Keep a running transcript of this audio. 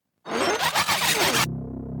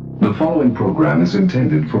following program is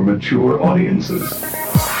intended for mature audiences.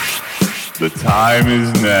 The time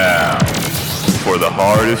is now for the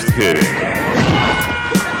hardest hitting,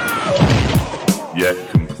 yet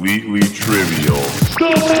completely trivial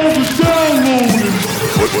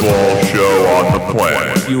football show on the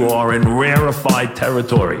planet. You are in rarefied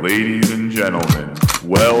territory. Ladies and gentlemen,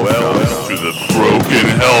 welcome to the Broken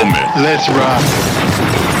Helmet. Let's rock.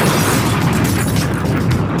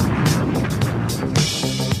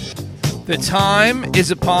 The time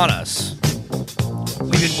is upon us.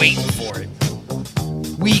 We've been waiting for it.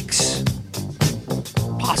 Weeks.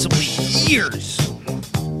 Possibly years.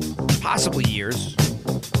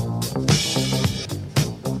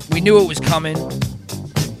 We knew it was coming.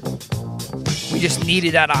 We just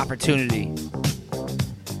needed that opportunity.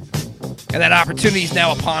 And that opportunity is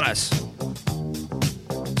now upon us.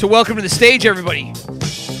 So welcome to the stage, everybody.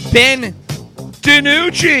 Ben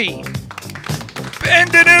DiNucci. Ben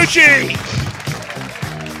DiNucci!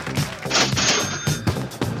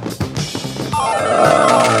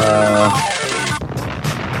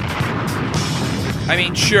 I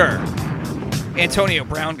mean, sure, Antonio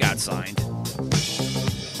Brown got signed.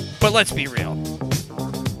 But let's be real.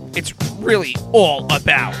 It's really all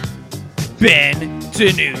about Ben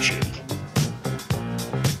DiNucci.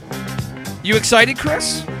 You excited,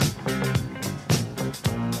 Chris?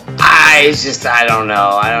 I don't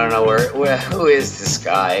know who is this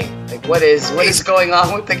guy? Like, what is going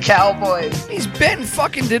on with the Cowboys? He's Ben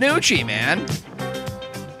fucking DiNucci, man.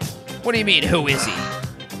 What do you mean, who is he?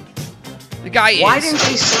 The guy is... Why didn't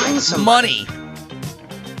they sign somebody? Money.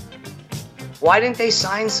 Why didn't they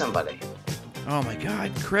sign somebody? Oh my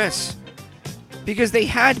God, Chris. Because they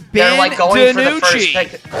had Ben They're like going DiNucci. for the first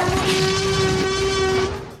pick.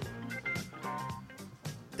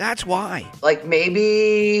 That's why. Like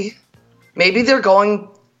maybe they're going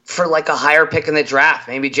for like a higher pick in the draft.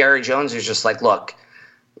 Maybe Jerry Jones is just like, look,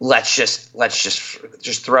 let's just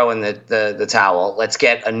throw in the towel. Let's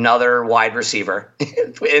get another wide receiver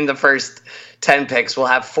in the first 10 picks. We'll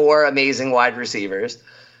have 4 amazing wide receivers.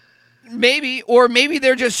 Maybe, or maybe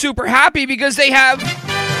they're just super happy because they have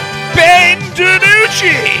Ben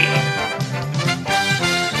DiNucci.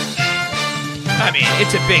 I mean,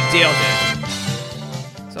 it's a big deal,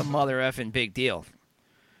 dude. It's a mother effing big deal.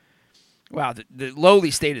 Wow, the lowly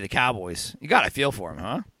state of the Cowboys. You got to feel for him,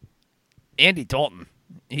 huh? Andy Dalton.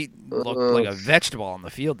 He looked like a vegetable on the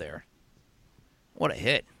field there. What a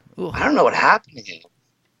hit. Ooh. I don't know what happened to him.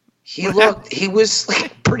 He was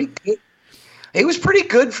like pretty good. He was pretty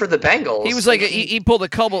good for the Bengals. He was like, he pulled a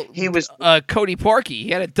couple. He was Cody Parkey.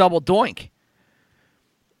 He had a double doink.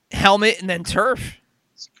 Helmet and then turf.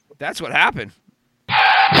 That's what happened.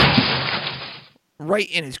 Right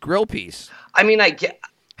in his grill piece. I mean, I get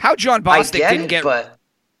how John Bostic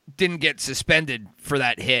didn't get suspended for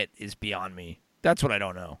that hit is beyond me. That's what I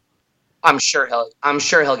don't know. I'm sure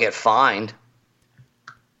he'll get fined.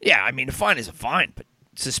 Yeah, I mean, a fine is a fine, but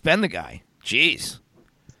suspend the guy. Jeez.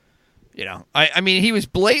 You know, I mean, he was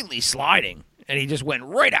blatantly sliding, and he just went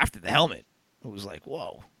right after the helmet. It was like,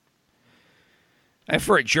 whoa. And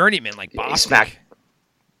for a journeyman like Bostic, I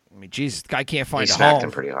mean, Jesus, the guy can't find a home. He smacked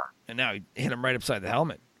him pretty hard. And now he hit him right upside the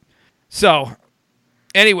helmet. So,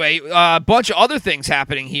 anyway, a bunch of other things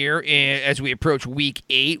happening here as we approach Week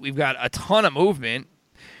 8. We've got a ton of movement.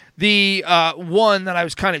 The one that I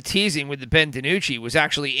was kind of teasing with the Ben DiNucci was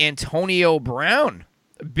actually Antonio Brown.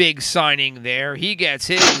 Big signing there. He gets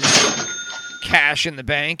his cash in the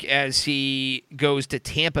bank as he goes to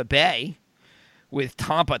Tampa Bay with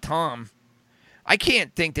Tampa Tom. I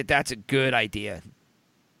can't think that that's a good idea.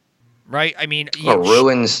 Right? I mean...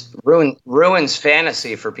 ruins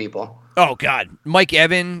fantasy for people. Oh, God. Mike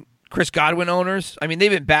Evans, Chris Godwin owners, I mean,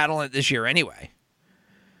 they've been battling it this year anyway.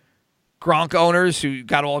 Gronk owners who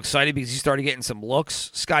got all excited because he started getting some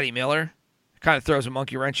looks. Scotty Miller kind of throws a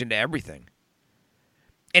monkey wrench into everything.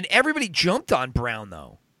 And everybody jumped on Brown,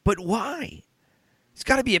 though. But why? It's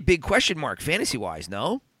got to be a big question mark fantasy-wise,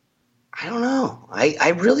 no? I don't know.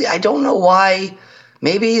 I don't know why.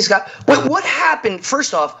 Maybe he's got... What happened?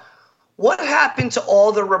 First off, what happened to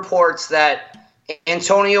all the reports that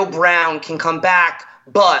Antonio Brown can come back,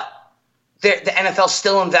 but the NFL's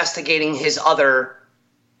still investigating his other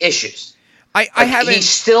issues? He's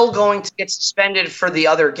still going to get suspended for the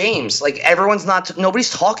other games. Like,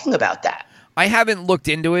 nobody's talking about that. I haven't looked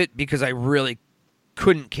into it because I really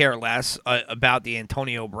couldn't care less about the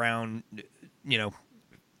Antonio Brown,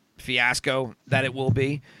 fiasco that it will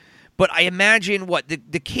be. But I imagine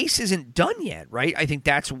the case isn't done yet, right? I think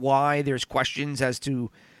that's why there's questions as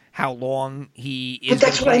to how long he is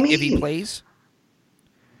if he plays.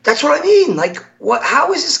 That's what I mean. Like,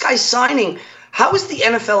 how is this guy signing? How is the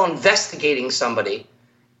NFL investigating somebody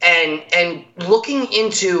and looking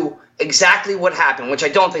into exactly what happened, which I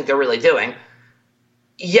don't think they're really doing,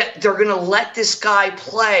 yet they're going to let this guy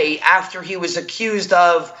play after he was accused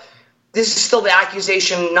of, this is still the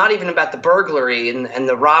accusation, not even about the burglary and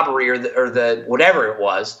the robbery or the whatever it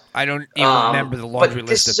was. I don't even remember the laundry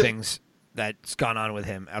list of things that's gone on with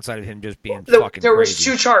him outside of him just being fucking there crazy. Was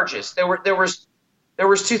two charges. There was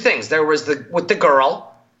two things. There was with the girl.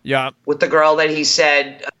 Yeah. With the girl that he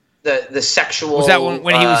said the sexual. Was that when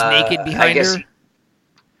he was naked behind her?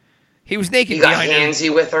 He was naked behind her. He got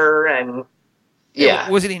handsy with her and yeah.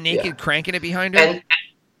 Wasn't he naked cranking it behind her? And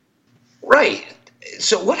right.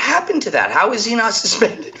 So what happened to that? How is he not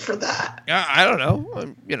suspended for that? I don't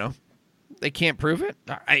know. They can't prove it.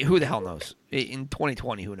 Who the hell knows? In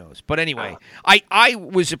 2020, who knows? But anyway, I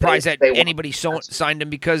was surprised that anybody signed him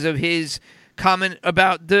because of his comment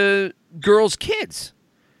about the girls' kids.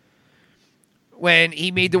 When he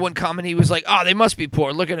made the one comment, he was like, "Oh, they must be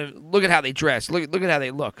poor. Look at how they dress. Look at how they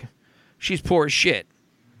look. She's poor as shit."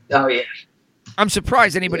 Oh yeah. I'm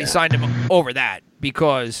surprised anybody signed him over that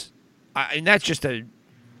because, and that's just a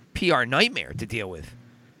PR nightmare to deal with.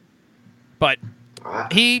 But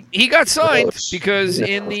he got signed because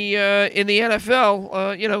in the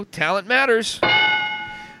NFL, talent matters.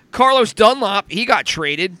 Carlos Dunlop, he got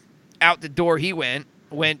traded. Out the door he went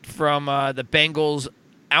from the Bengals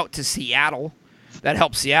out to Seattle. That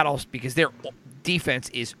helps Seattle because their defense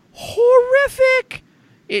is horrific.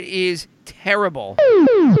 It is terrible.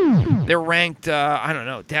 They're ranked,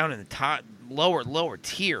 down in the top, lower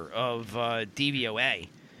tier of DVOA.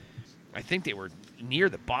 I think they were near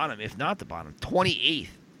the bottom, if not the bottom, 28th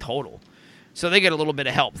total. So they get a little bit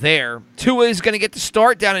of help there. Tua is going to get the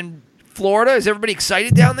start down in Florida. Is everybody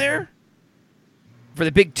excited down there for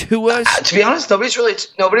the big Tuas? To be honest,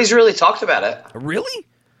 nobody's really talked about it. Really?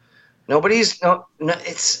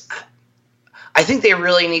 It's. I think they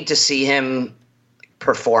really need to see him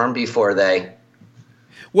perform before they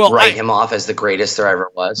write him off as the greatest there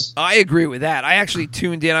ever was. I agree with that. I actually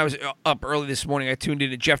tuned in. I was up early this morning. I tuned in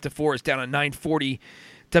to Jeff DeForest down on 940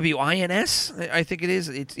 WINS, I think it is.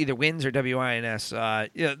 It's either WINS or WINS.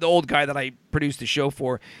 The old guy that I produced the show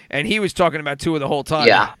for, and he was talking about Tua the whole time.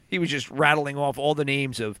 Yeah. He was just rattling off all the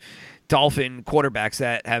names of Dolphin quarterbacks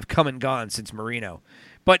that have come and gone since Marino.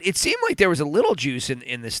 But it seemed like there was a little juice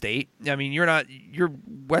in the state. I mean, you're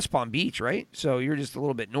West Palm Beach, right? So you're just a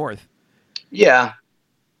little bit north. Yeah.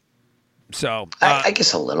 So I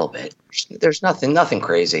guess a little bit. There's nothing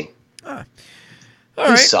crazy. All he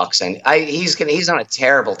right. sucks, and he's on a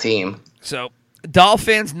terrible team. So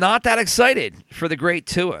Dolphins not that excited for the great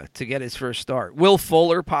Tua to get his first start. Will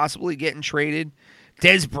Fuller possibly getting traded.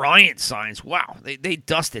 Des Bryant signs. Wow, they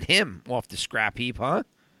dusted him off the scrap heap, huh?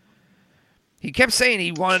 He kept saying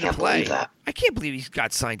he wanted to play. I can't believe he's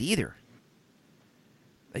got signed either.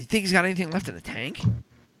 You think he's got anything left in the tank?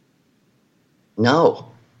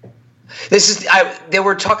 No. They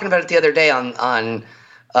were talking about it the other day on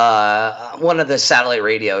one of the satellite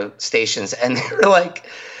radio stations, and they were like,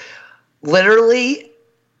 literally,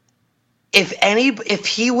 if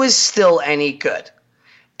he was still any good,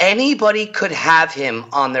 anybody could have him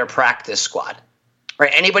on their practice squad,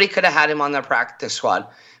 right? Anybody could have had him on their practice squad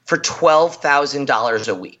for $12,000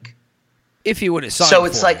 a week. If he would have signed, so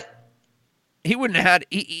it's like he wouldn't have had.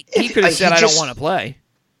 He could have said, "I don't want to play."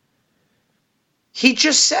 He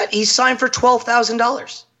just said he signed for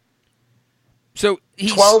 $12,000. So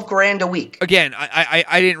he's $12,000 a week. Again,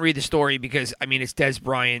 I didn't read the story because it's Des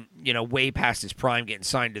Bryant, way past his prime, getting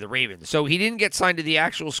signed to the Ravens. So he didn't get signed to the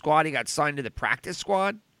actual squad; he got signed to the practice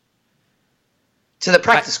squad. To the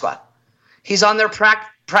practice squad, he's on their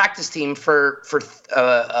practice team for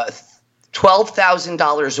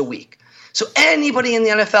 $12,000 a week. So anybody in the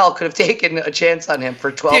NFL could have taken a chance on him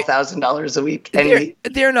for $12,000 a week. And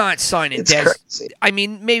they're not signing Des. Crazy.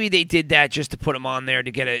 Maybe they did that just to put him on there to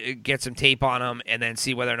get some tape on him and then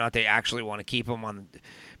see whether or not they actually want to keep him on.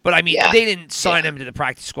 But they didn't sign him to the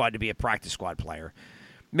practice squad to be a practice squad player.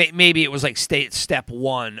 Maybe it was like step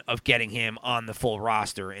one of getting him on the full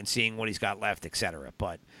roster and seeing what he's got left, etc.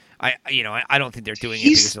 But I don't think they're doing it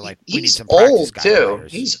because they're like, we need some practice guy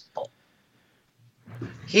players. He's old.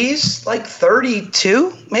 He's like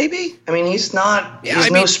 32, maybe. He's not. He's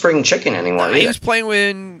no spring chicken anymore. He was playing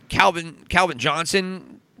when Calvin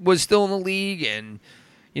Johnson was still in the league, and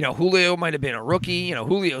Julio might have been a rookie.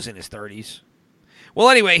 Julio's in his 30s. Well,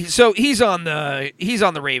 anyway, so he's on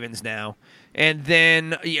the Ravens now, and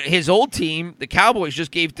then his old team, the Cowboys, just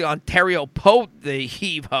gave Ontario Pope the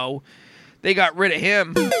heave-ho. They got rid of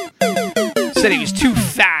him. Said he was too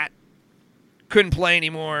fat, couldn't play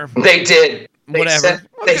anymore. They did. whatever.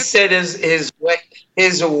 They said his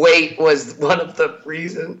weight was one of the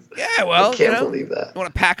reasons. Yeah, well, I can't believe that. You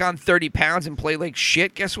want to pack on 30 pounds and play like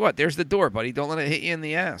shit? Guess what? There's the door, buddy. Don't let it hit you in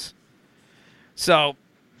the ass. So,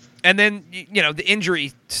 and then, the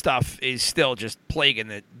injury stuff is still just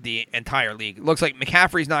plaguing the entire league. It looks like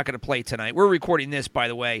McCaffrey's not going to play tonight. We're recording this, by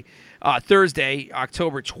the way, Thursday,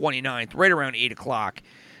 October 29th, right around 8 o'clock.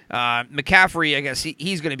 McCaffrey, I guess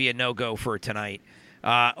he's going to be a no-go for tonight.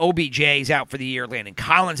 OBJ's out for the year. Landon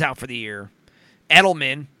Collins out for the year.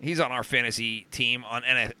 Edelman, he's on our fantasy team on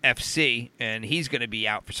NFC, and he's going to be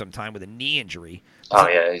out for some time with a knee injury. Oh,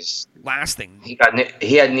 yeah. Last thing. He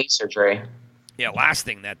had knee surgery. Yeah, last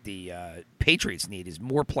thing that the Patriots need is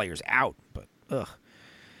more players out. But,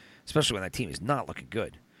 especially when that team is not looking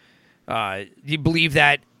good. Do you believe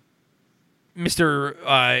that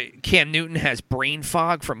Mr. Cam Newton has brain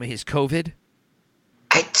fog from his COVID?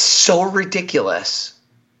 It's so ridiculous.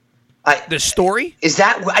 The story? Is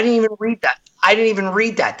that? I didn't even read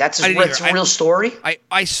that. That's a real story?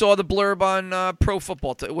 I saw the blurb on Pro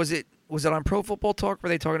Football. Was it on Pro Football Talk? Were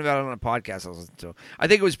they talking about it on a podcast I was listening to? I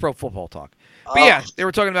think it was Pro Football Talk. But yeah, they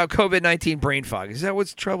were talking about COVID-19 brain fog. Is that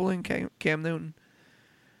what's troubling Cam Newton?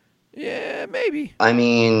 Yeah, maybe. I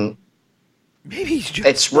mean, maybe he's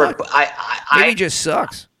just maybe he just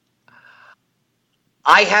sucks.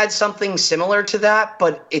 I had something similar to that,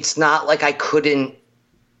 but it's not like I couldn't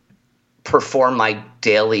perform my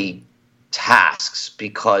daily tasks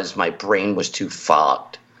because my brain was too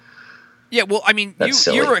fogged. Yeah, well, I mean,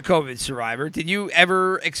 you're a COVID survivor. Did you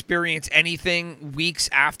ever experience anything weeks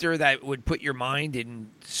after that would put your mind in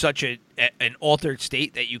such an altered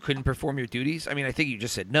state that you couldn't perform your duties? I mean, I think you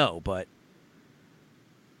just said no, but...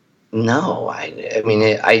 No, I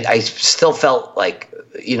mean, I still felt like,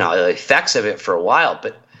 the effects of it for a while,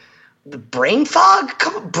 but the brain fog?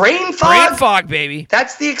 Come on, brain fog? Brain fog, baby.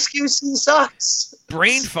 That's the excuse he sucks.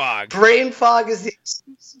 Brain fog. Brain fog is the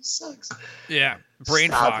excuse he sucks. Yeah, brain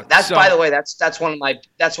fog. By the way, that's one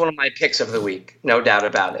of my picks of the week, no doubt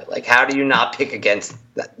about it. Like, how do you not pick against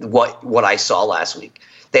what I saw last week?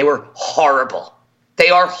 They were horrible. They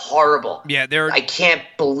are horrible. Yeah, I can't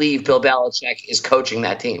believe Bill Belichick is coaching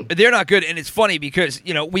that team. They're not good, and it's funny because,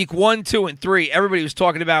 week 1, 2, and 3, everybody was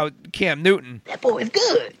talking about Cam Newton. That boy is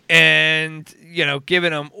good. And,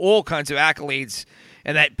 giving him all kinds of accolades.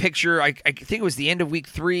 And that picture, I think it was the end of week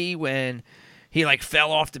 3 when he,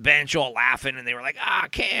 fell off the bench all laughing, and they were like,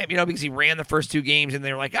 Cam, because he ran the first 2 games, and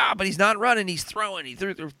they were like, but he's not running, he's throwing. He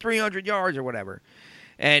threw 300 yards or whatever.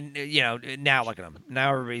 And, now look at him.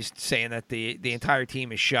 Now everybody's saying that the entire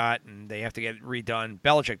team is shot and they have to get it redone.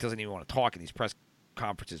 Belichick doesn't even want to talk in these press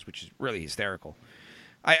conferences, which is really hysterical.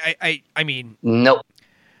 I mean, nope.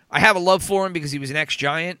 I have a love for him because he was an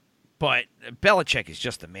ex-Giant, but Belichick is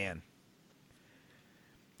just a man.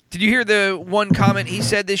 Did you hear the one comment he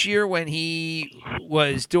said this year when he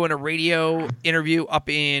was doing a radio interview up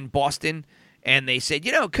in Boston, and they said,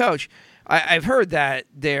 Coach, I've heard that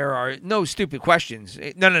there are no stupid questions.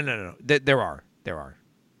 No. There are.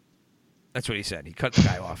 That's what he said. He cut the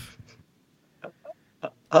guy off.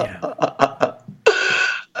 Yeah.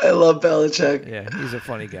 I love Belichick. Yeah, he's a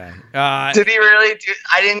funny guy. Did he really do?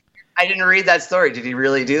 I didn't read that story. Did he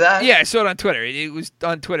really do that? Yeah, I saw it on Twitter. It was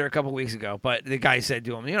on Twitter a couple of weeks ago. But the guy said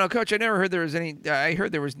to him, Coach, I never heard there was any. I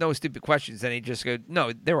heard there was no stupid questions. And he just goes,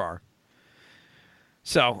 no, there are.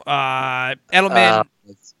 So Edelman,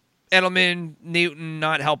 Newton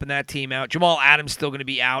not helping that team out. Jamal Adams still going to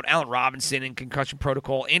be out. Allen Robinson in concussion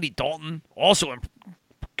protocol. Andy Dalton also in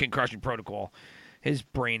concussion protocol. His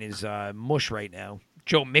brain is mush right now.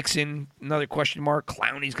 Joe Mixon, another question mark.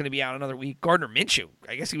 Clowney's going to be out another week. Gardner Minshew,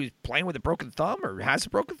 I guess he was playing with a broken thumb or has a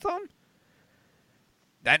broken thumb.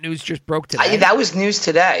 That news just broke today. That was news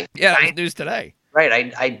today. Yeah, that was news today. Right.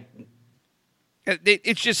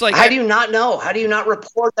 It's just like, how do you not know? How do you not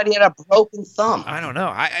report that he had a broken thumb? I don't know.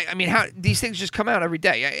 I mean, how these things just come out every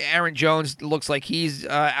day. Aaron Jones looks like he's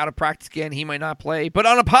out of practice again. He might not play. But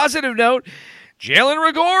on a positive note,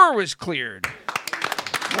 Jalen Reagor was cleared.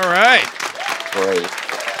 All right. Great.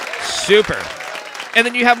 Super. And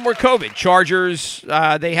then you have more COVID. Chargers,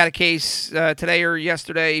 they had a case today or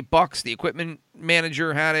yesterday. Bucks, the equipment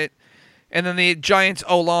manager, had it. And then the Giants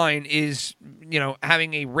O-line is,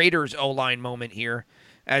 having a Raiders O-line moment here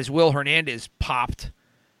as Will Hernandez popped.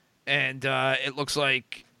 And it looks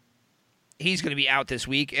like he's going to be out this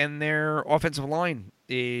week. And their offensive line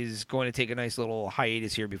is going to take a nice little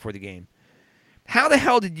hiatus here before the game. How the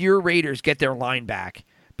hell did your Raiders get their line back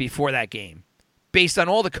before that game? Based on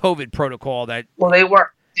all the COVID protocol that... Well, they weren't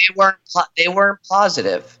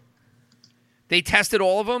positive. They tested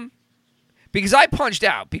all of them? Because I punched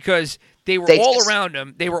out because They were all around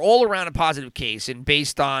him. They were all around a positive case, and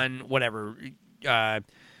based on whatever the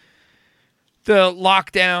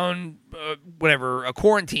lockdown, a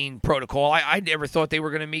quarantine protocol, I never thought they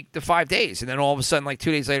were going to meet the 5 days. And then all of a sudden, like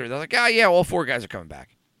 2 days later, they're like, yeah, all 4 guys are coming back.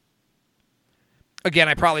 Again,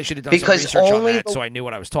 I probably should have done some research on that so I knew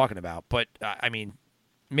what I was talking about. But, I mean,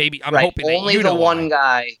 maybe I'm hoping that only you know the one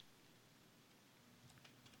guy.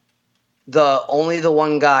 Only the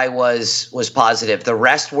one guy was positive. The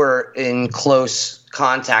rest were in close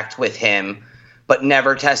contact with him, but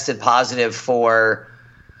never tested positive for,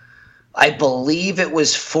 I believe it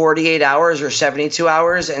was 48 hours or 72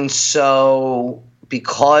 hours. And so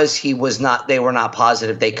because they were not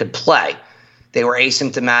positive, they could play. They were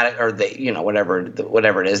asymptomatic, or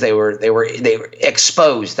whatever it is. They were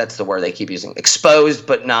exposed. That's the word they keep using. Exposed,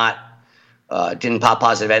 but not didn't pop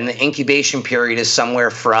positive. And the incubation period is somewhere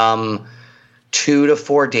from 2 to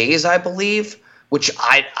 4 days, I believe, which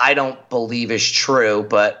I don't believe is true,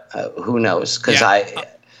 but who knows? Because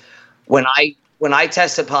when I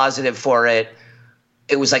tested positive for it,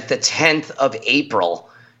 it was like the 10th of April,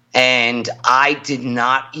 and I did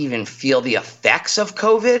not even feel the effects of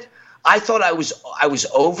COVID. I thought I was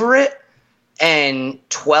over it, and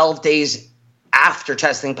 12 days after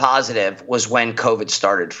testing positive was when COVID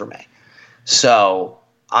started for me. So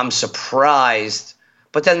I'm surprised.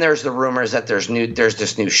 But then there's the rumors that there's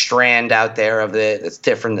this new strand out there of it that's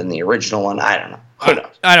different than the original one. I don't know. Who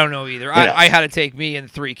knows? I don't know either. I had to take me and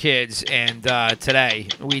 3 kids, and today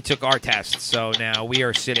we took our tests. So now we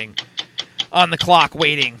are sitting on the clock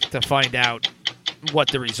waiting to find out what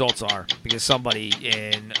the results are, because somebody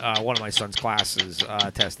in one of my son's classes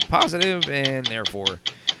tested positive, and therefore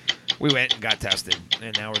we went and got tested,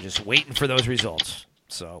 and now we're just waiting for those results.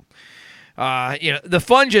 So, the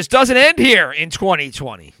fun just doesn't end here in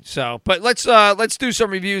 2020. So, but let's do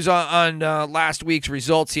some reviews on last week's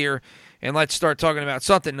results here, and let's start talking about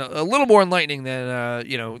something a little more enlightening than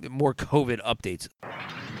more COVID updates.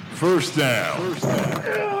 First down.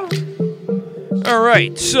 All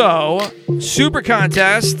right, so Super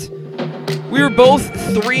Contest. We were both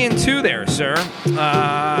 3-2 there, sir.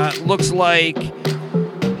 Looks like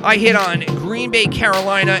I hit on Green Bay,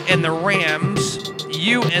 Carolina, and the Rams.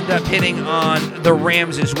 You end up hitting on the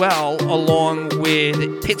Rams as well, along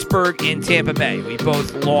with Pittsburgh and Tampa Bay. We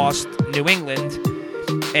both lost New England,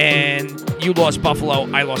 and you lost Buffalo.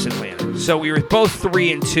 I lost Atlanta. So we were both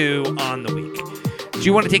 3-2 on the week. Do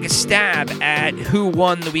you want to take a stab at who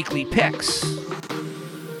won the weekly picks?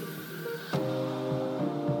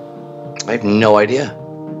 I have no idea.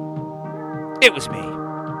 It was me.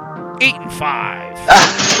 8-5.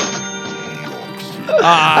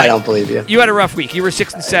 I don't believe you. You had a rough week. You were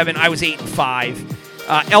 6-7. I was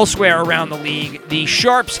 8-5. Elsewhere around the league, the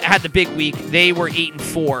Sharps had the big week. They were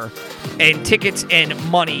 8-4. And tickets and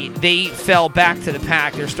money, they fell back to the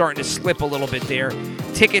pack. They're starting to slip a little bit there.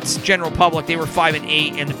 Tickets, general public, they were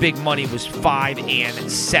 5-8, and the big money was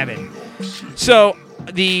 5-7. So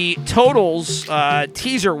the totals,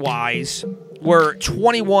 teaser-wise, were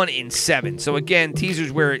 21-7. So again,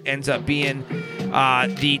 teasers where it ends up being.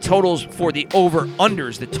 The totals for the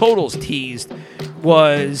over-unders, the totals teased,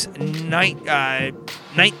 was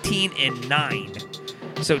 19-9.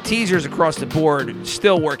 So teasers across the board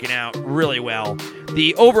still working out really well.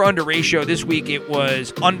 The over-under ratio this week, it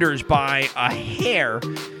was unders by a hair,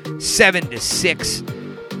 7-6.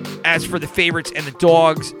 As for the favorites and the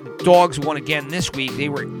dogs won again this week. They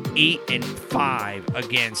were 8-5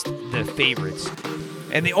 against the favorites.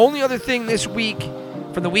 And the only other thing this week,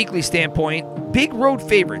 from the weekly standpoint, big road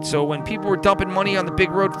favorites. So when people were dumping money on the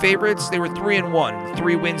big road favorites, they were 3-1.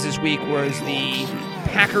 3 wins this week was the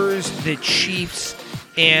Packers, the Chiefs,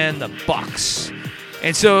 and the Bucks.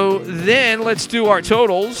 And so then let's do our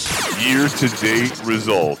totals. Year-to-date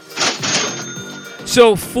results.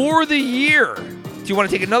 So for the year, do you want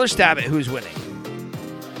to take another stab at who's winning?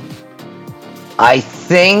 I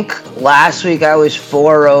think last week I was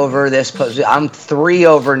 4 over. I'm 3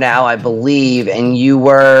 over now, I believe. And you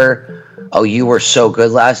were so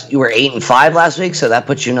good you were 8-5 last week, so that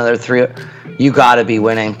puts you another 3. You got to be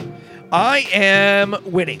winning. I am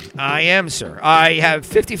winning. I am, sir. I have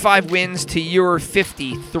 55 wins to your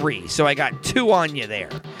 53, so I got 2 on you there.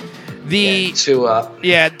 Two up.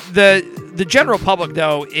 Yeah, the general public,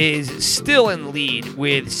 though, is still in the lead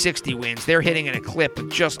with 60 wins. They're hitting at a clip of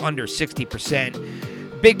just under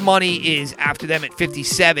 60%. Big money is after them at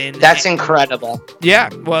 57. That's incredible. Yeah,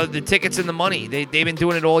 well, the tickets and the money, they've been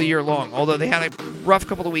doing it all year long, although they had a rough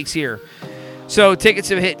couple of weeks here. So tickets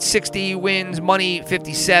have hit 60 wins, money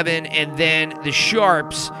 57, and then the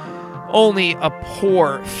Sharps only a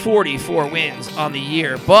poor 44 wins on the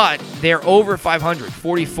year, but they're over 500,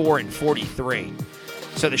 44 and 43.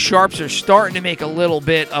 So the Sharps are starting to make a little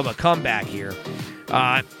bit of a comeback here.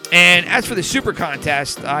 And as for the Super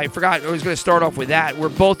Contest, I forgot I was going to start off with that. We're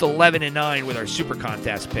both 11 and 9 with our Super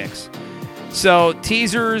Contest picks. So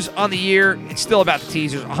teasers on the year, it's still about the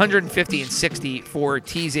teasers. 150 and 60 for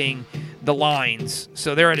teasing the lines.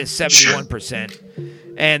 So they're at a 71%.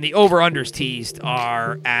 And the over-unders teased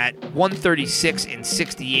are at 136 and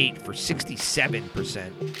 68 for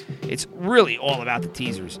 67%. It's really all about the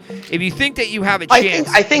teasers. If you think that you have a chance...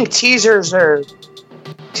 I think teasers are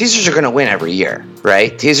going to win every year,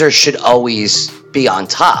 right? Teasers should always be on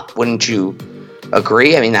top. Wouldn't you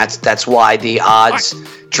agree? I mean, that's why the odds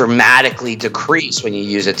dramatically decrease when you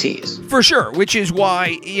use a tease. For sure, which is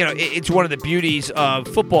why, it's one of the beauties of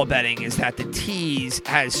football betting is that the tease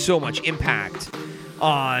has so much impact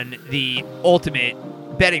on the ultimate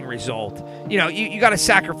betting result. You got to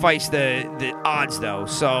sacrifice the odds though,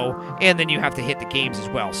 and then you have to hit the games as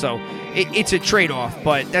well. So it's a trade-off,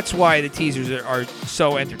 but that's why the teasers are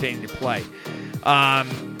so entertaining to play.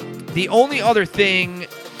 The only other thing,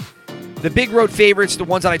 the big road favorites, the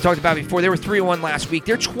ones that I talked about before, they were 3-1 last week.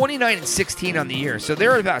 They're 29 and 16 on the year, so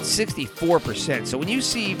they're at about 64%. So when you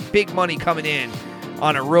see big money coming in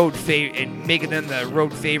on a road favorite and making them the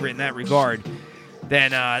road favorite in that regard,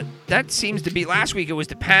 then that seems to be, last week it was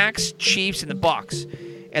the Packs, Chiefs, and the Bucks.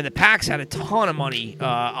 And the Packs had a ton of money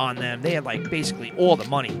on them. They had basically all the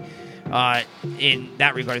money in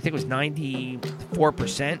that regard. I think it was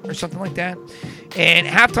 94% or something like that. And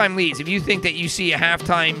halftime leads. If you think that you see a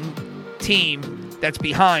halftime team that's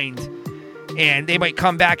behind and they might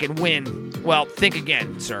come back and win, well, think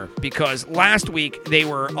again, sir, because last week they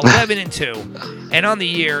were 11 and 2, and on the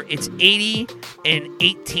year it's 80 and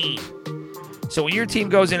 18. So when your team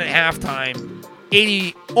goes in at halftime,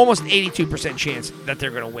 almost 82% chance that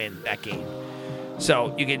they're going to win that game.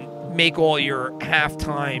 So you can make all your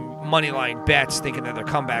halftime money line bets thinking that their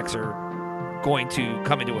comebacks are going to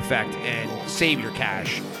come into effect and save your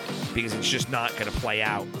cash, because it's just not going to play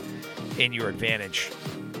out in your advantage.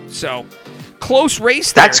 So close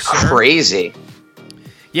race there, That's crazy.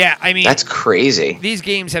 Yeah, I mean, that's crazy. These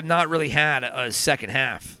games have not really had a second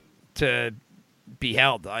half to be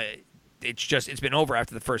held. It's been over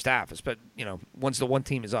after the first half. But once the one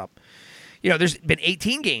team is up, there's been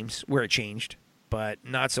 18 games where it changed, but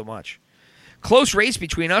not so much. Close race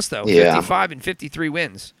between us though. Yeah. 55 and 53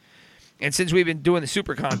 wins. And since we've been doing the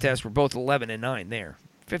Super Contest, we're both 11 and 9 there.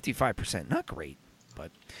 55%, not great,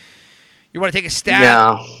 but you want to take a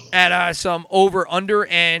stab at some over/under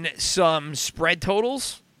and some spread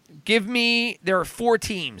totals? There are 4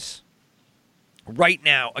 teams right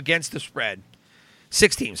now against the spread.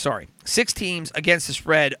 6 teams, sorry. 6 teams against the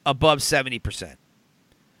spread above 70%.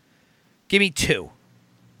 Give me 2.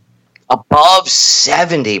 Above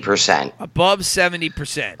 70%. Above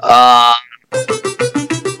 70%.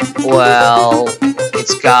 Well,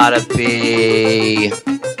 it's gotta be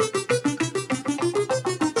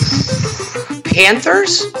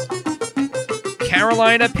Panthers?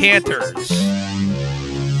 Carolina Panthers.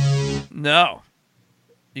 No.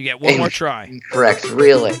 You get one more try. Correct,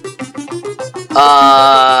 really.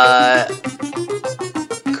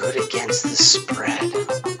 Good against the spread.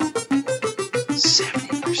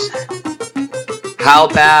 70%. How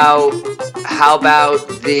about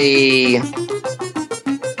the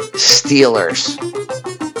Steelers?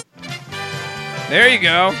 There you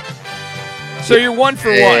go. So you're 1 for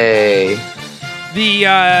 1. The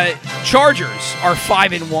Chargers are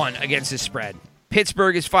 5-1 against the spread.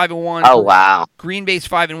 Pittsburgh is 5-1. Oh wow. Green Bay's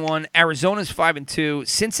 5-1. Arizona's 5-2.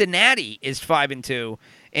 Cincinnati is 5-2,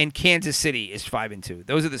 and Kansas City is 5-2.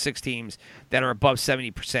 Those are the 6 teams that are above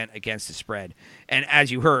 70% against the spread. And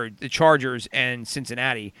as you heard, the Chargers and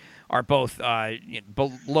Cincinnati are both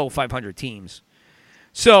below 500 teams.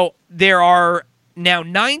 So there are now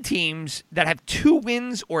 9 teams that have 2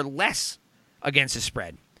 wins or less against the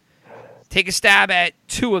spread. Take a stab at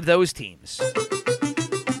 2 of those teams.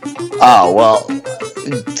 Oh, well,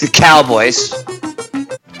 the Cowboys.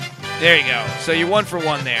 There you go. So you're 1 for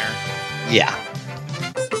 1 there. Yeah.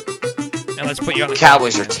 And let's put you on the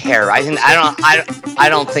Cowboys are terrible. I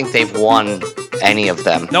don't think they've won any of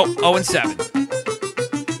them. Nope, 0-7.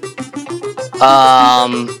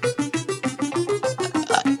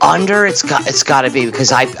 Under it's got to be,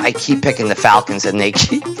 because I keep picking the Falcons and they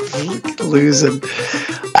keep losing.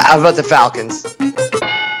 How about the Falcons?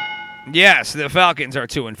 Yes, the Falcons are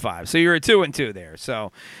 2-5. So you're a 2-2 there.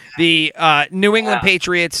 So the New England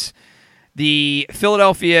Patriots, the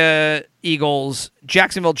Philadelphia Eagles,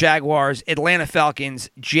 Jacksonville Jaguars, Atlanta Falcons,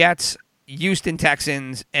 Jets, Houston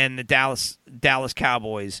Texans and the Dallas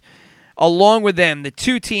Cowboys. Along with them, the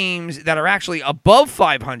two teams that are actually above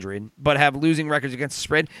 500 but have losing records against the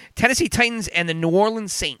spread, Tennessee Titans and the New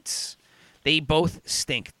Orleans Saints. They both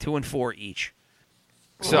stink, 2-4 each.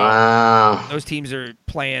 So those teams are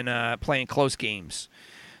playing close games.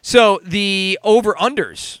 So the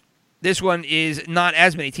over-unders, this one is not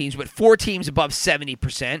as many teams, but 4 teams above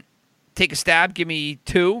 70%. Take a stab. Give me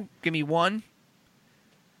 2. Give me 1.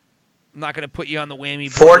 I'm not going to put you on the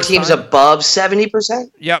whammy. 4 teams above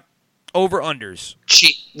 70%? Yep. Over-unders.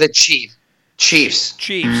 Chiefs.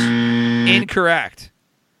 Incorrect.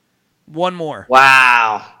 One more.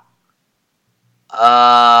 Wow.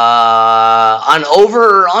 On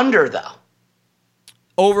over or under, though?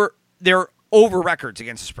 They're over records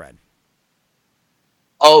against the spread.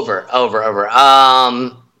 Over.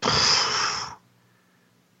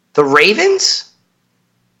 The Ravens?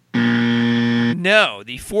 No,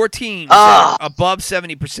 the 4 teams are above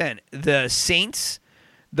 70%. The Saints,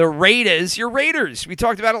 the Raiders, your Raiders. We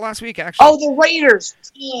talked about it last week, actually. Oh, the Raiders.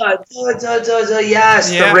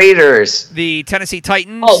 Yes, yeah. The Raiders. The Tennessee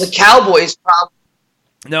Titans. Oh, the Cowboys, probably.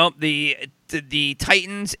 No, the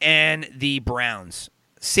Titans and the Browns.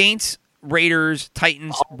 Saints, Raiders,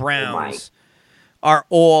 Titans, Browns are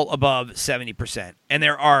all above 70%. And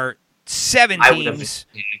there are 7 teams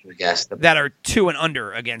that are 2 and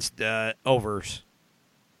under against the overs.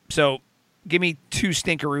 So give me 2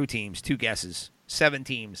 stinkeroo teams, 2 guesses. 7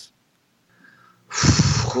 teams.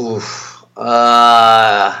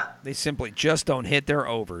 They simply just don't hit their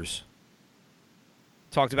overs.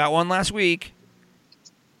 Talked about one last week.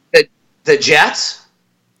 The Jets?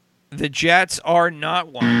 The Jets are not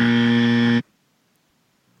one.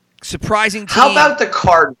 Surprising team. How about the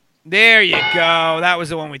Cardinals? There you go. That was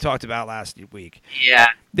the one we talked about last week. Yeah.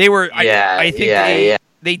 They were. I think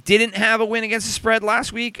they didn't have a win against the spread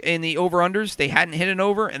last week in the over-unders. They hadn't hit an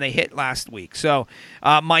over, and they hit last week. So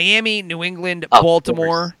Miami, New England,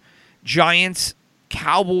 Baltimore, Giants,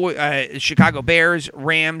 Chicago Bears,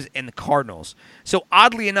 Rams, and the Cardinals. So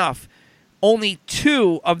oddly enough, only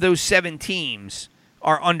 2 of those 7 teams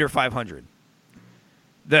are under 500.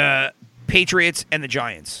 The Patriots and the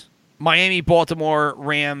Giants. Miami, Baltimore,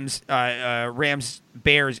 Rams,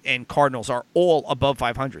 Bears, and Cardinals are all above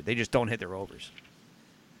 500. They just don't hit their overs.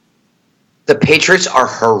 The Patriots are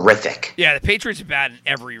horrific. Yeah, the Patriots are bad in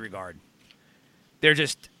every regard. They're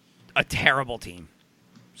just a terrible team.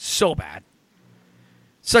 So bad.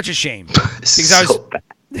 Such a shame. Bad.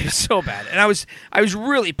 They're so bad. And I was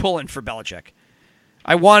really pulling for Belichick.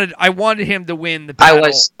 I wanted him to win the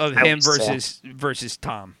battle versus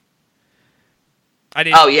Tom. I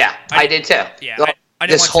did. Oh yeah, I did too. Yeah,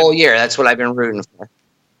 this whole year, that's what I've been rooting for.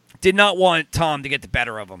 Did not want Tom to get the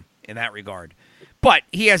better of him in that regard, but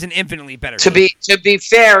he has an infinitely better. To be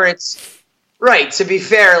fair, it's right. To be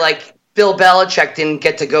fair, like Bill Belichick didn't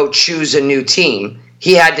get to go choose a new team.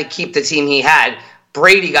 He had to keep the team he had.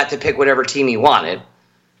 Brady got to pick whatever team he wanted.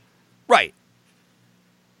 Right.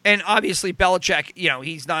 And obviously, Belichick,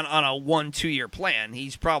 he's not on a 1-2 year plan.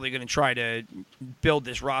 He's probably going to try to build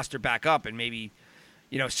this roster back up and maybe,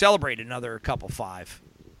 celebrate another couple 5.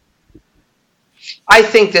 I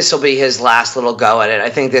think this will be his last little go at it. I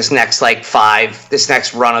think this next this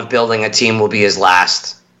next run of building a team will be his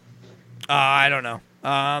last. I don't know.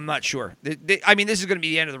 I'm not sure. This is going to be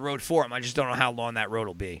the end of the road for him. I just don't know how long that road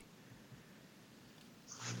will be.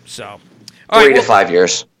 So, 3 to 5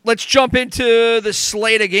 years. Let's jump into the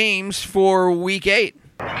slate of games for Week 8.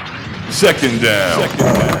 Second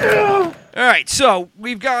down. All right, so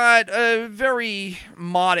we've got a very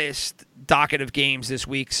modest docket of games this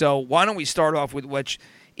week. So why don't we start off with what's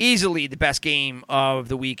easily the best game of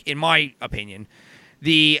the week, in my opinion.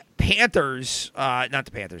 The Panthers, not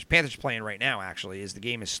the Panthers. Panthers playing right now, actually, as the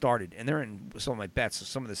game has started. And they're in some of my bets, so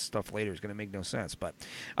some of this stuff later is going to make no sense. But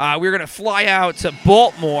we're going to fly out to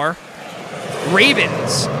Baltimore.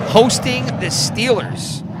 Ravens hosting the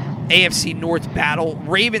Steelers. AFC North battle.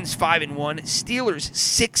 Ravens 5-1. Steelers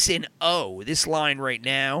 6-0. This line right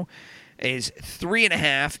now is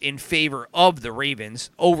 3.5 in favor of the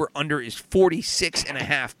Ravens. Over/under is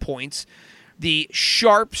 46.5 points. The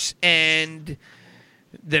Sharps and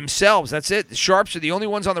themselves, that's it. The Sharps are the only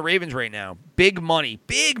ones on the Ravens right now. Big money.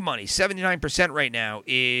 79% right now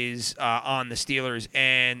is on the Steelers,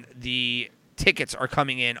 and the tickets are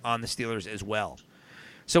coming in on the Steelers as well.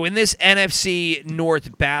 So in this NFC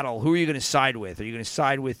North battle, who are you going to side with? Are you going to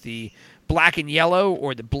side with the black and yellow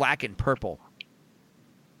or the black and purple?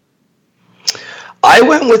 I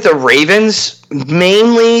went with the Ravens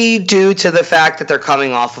mainly due to the fact that they're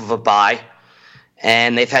coming off of a bye.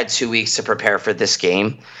 and they've had 2 weeks to prepare for this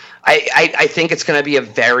game. I think it's going to be a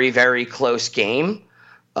very, very close game.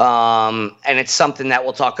 And it's something that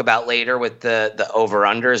we'll talk about later with the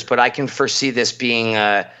over-unders, but I can foresee this being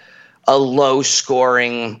a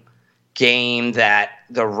low-scoring game that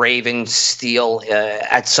the Ravens steal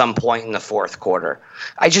at some point in the fourth quarter.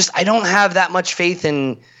 I don't have that much faith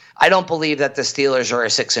in. I don't believe that the Steelers are a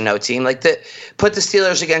 6-0 team. Like put the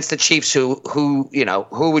Steelers against the Chiefs, who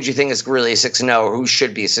would you think is really a 6-0 or who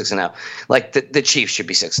should be a 6-0? Like the Chiefs should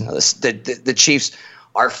be 6-0. The Chiefs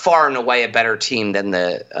are far and away a better team than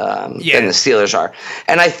the Steelers are,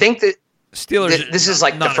 and I think that Steelers. This is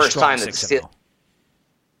like the first time that the Steelers.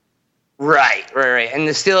 Right. And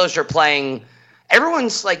the Steelers are playing.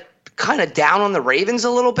 Everyone's like kind of down on the Ravens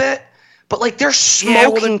a little bit, but like they're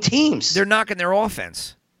smoking teams. They're knocking their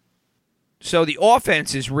offense. So the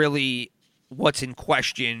offense is really what's in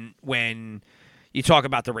question when you talk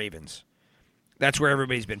about the Ravens. That's where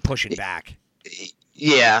everybody's been pushing back.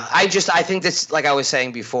 Yeah, I think this, like I was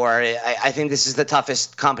saying before, I think this is the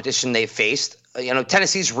toughest competition they've faced.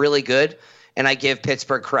 Tennessee's really good, and I give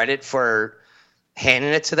Pittsburgh credit for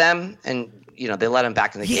handing it to them, and they let them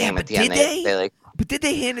back in the game at the end. But did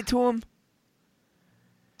they hand it to them?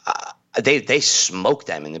 They smoked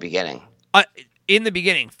them in the beginning. In the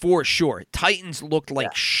beginning, for sure. Titans looked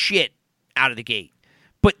like shit out of the gate.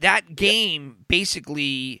 But that game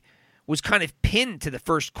basically was kind of pinned to the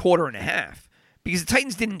first quarter and a half because the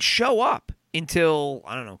Titans didn't show up until,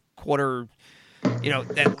 I don't know, quarter,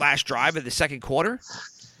 that last drive of the second quarter.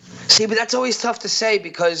 See, but that's always tough to say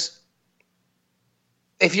because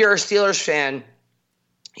if you're a Steelers fan,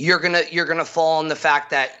 you're gonna fall on the fact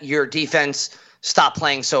that your defense stopped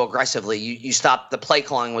playing so aggressively. You stopped. The play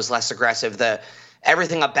calling was less aggressive.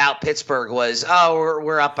 Everything about Pittsburgh was,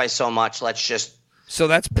 we're up by so much. Let's just. So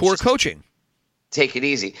that's poor coaching. Take it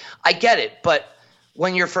easy. I get it, but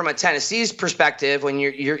when you're from a Tennessee's perspective, when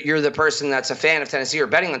you're the person that's a fan of Tennessee or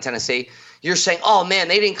betting on Tennessee, you're saying, oh man,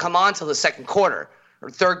 they didn't come on till the second quarter or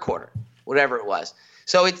third quarter, whatever it was.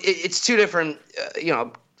 So it's two different,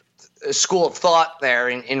 school of thought there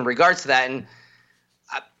in regards to that. And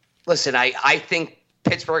listen, I think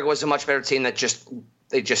Pittsburgh was a much better team that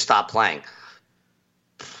they just stopped playing.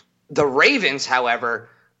 The Ravens, however,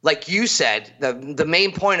 like you said, the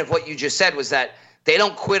main point of what you just said was that they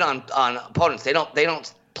don't quit on opponents. They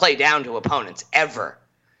don't play down to opponents ever.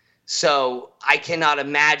 So I cannot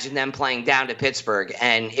imagine them playing down to Pittsburgh.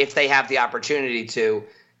 And if they have the opportunity to,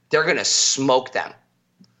 they're going to smoke them.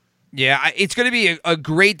 Yeah, it's going to be a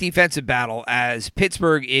great defensive battle as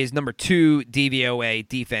Pittsburgh is number 2 DVOA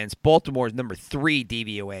defense. Baltimore is number 3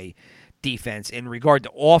 DVOA defense. In regard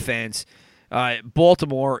to offense,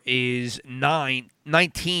 Baltimore is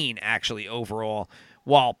 19 actually overall,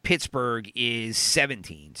 while Pittsburgh is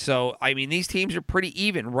 17. So, I mean, these teams are pretty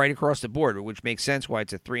even right across the board, which makes sense why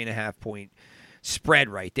it's a 3.5-point spread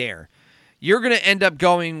right there. You're going to end up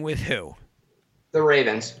going with who? The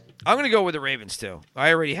Ravens. I'm going to go with the Ravens, too.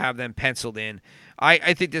 I already have them penciled in.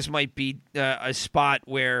 I think this might be a spot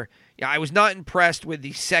where I was not impressed with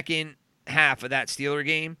the second half of that Steeler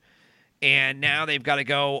game, and now they've got to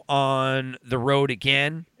go on the road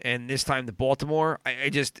again, and this time to Baltimore.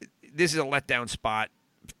 This is a letdown spot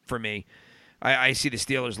for me. I see the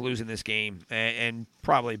Steelers losing this game, and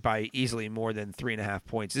probably by easily more than 3.5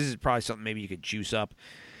 points. This is probably something maybe you could juice up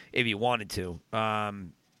if you wanted to.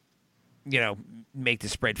 Make the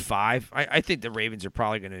spread 5. I think the Ravens are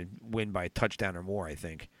probably going to win by a touchdown or more, I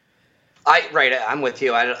think. I'm with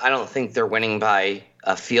you. I don't think they're winning by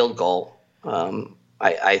a field goal.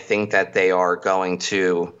 I think that they are going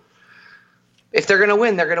to, if they're going to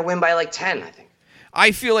win, they're going to win by like 10, I think.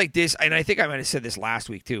 I feel like this, and I think I might have said this last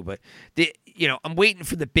week too, but I'm waiting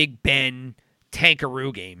for the Big Ben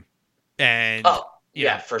Tankaroo game. And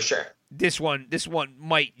for sure. This one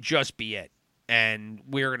might just be it. And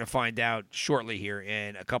we're going to find out shortly here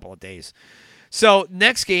in a couple of days. So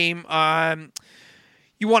next game,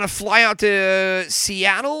 you want to fly out to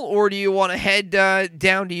Seattle, or do you want to head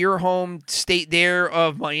down to your home state there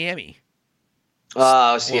of Miami?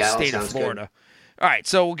 Seattle state of sounds Florida. good. All right,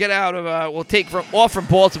 so we'll get out of we'll take off from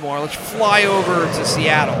Baltimore. Let's fly over to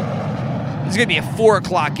Seattle. This is going to be a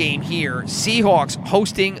 4:00 game here. Seahawks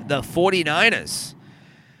hosting the 49ers.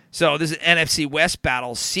 So this is an NFC West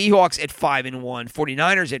battle. Seahawks at 5-1,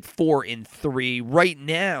 49ers at 4-3. Right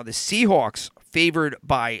now, the Seahawks favored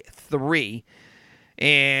by 3,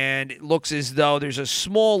 and it looks as though there's a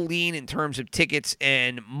small lean in terms of tickets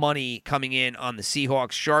and money coming in on the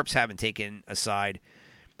Seahawks. Sharps haven't taken a side.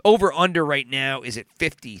 Over under right now is at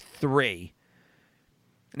 53.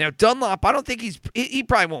 Now, Dunlop, I don't think he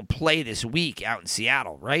probably won't play this week out in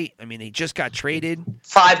Seattle, right? I mean, he just got traded.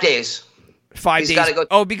 5 days. 5 He's days. gotta go.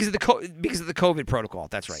 Oh, because of the COVID protocol.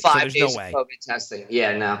 That's right. 5 so there's days no way. of COVID testing.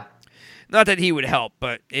 Yeah, no. Not that he would help,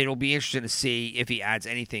 but it'll be interesting to see if he adds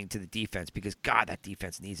anything to the defense because, God, that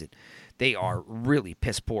defense needs it. They are really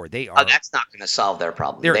piss poor. They are. Oh, that's not going to solve their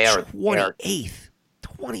problem. They're They are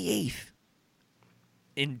 28th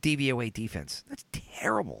in DVOA defense. That's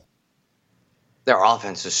terrible. Their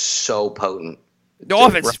offense is so potent. The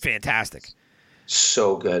offense is fantastic.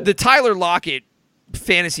 So good. The Tyler Lockett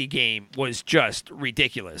fantasy game was just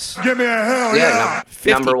ridiculous. Give me a hell yeah.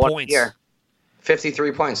 50 number one points. of the year.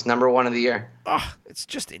 53 points. Number one of the year. Oh, it's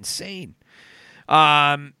just insane.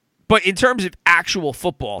 But in terms of actual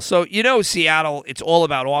football, so Seattle, it's all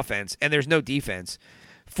about offense, and there's no defense.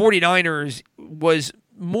 49ers was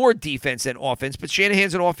more defense than offense, but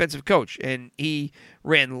Shanahan's an offensive coach, and he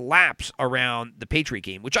ran laps around the Patriot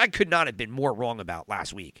game, which I could not have been more wrong about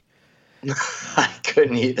last week. I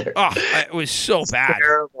couldn't either. Oh, it was so bad.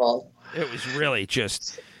 Terrible. It was really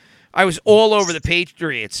just... I was all over the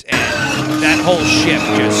Patriots, and that whole ship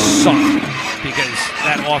just sunk because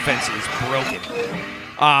that offense is broken.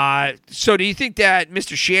 So do you think that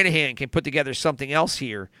Mr. Shanahan can put together something else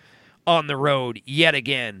here on the road yet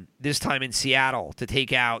again, this time in Seattle, to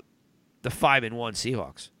take out the 5-1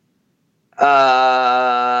 Seahawks?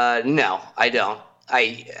 No, I don't.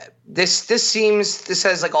 This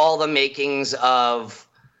has like all the makings of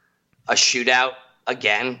a shootout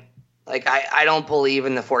again. Like, I don't believe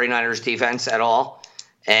in the 49ers defense at all.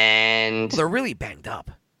 And they're really banged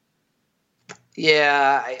up.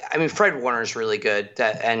 Yeah, I mean, Fred Warner's really good,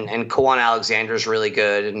 and Kawhi Alexander's really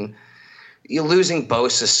good, and you losing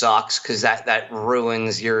Bosa sucks because that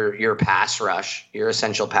ruins your pass rush, your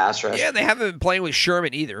essential pass rush. Yeah, they haven't been playing with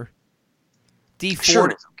Sherman either. D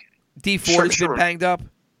Ford has been banged up.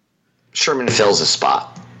 Sherman fills a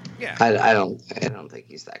spot. Yeah, I don't think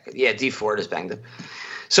he's that good. Yeah, D Ford is banged up.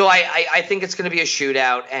 So I think it's going to be a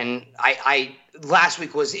shootout, and I last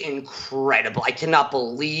week was incredible. I cannot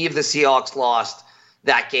believe the Seahawks lost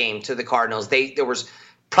that game to the Cardinals. There was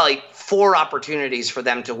probably 4 opportunities for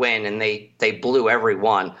them to win, and they blew every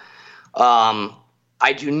one.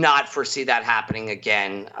 I do not foresee that happening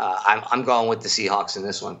again. I'm going with the Seahawks in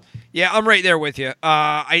this one. Yeah, I'm right there with you.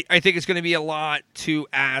 I think it's going to be a lot to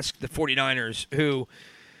ask the 49ers, who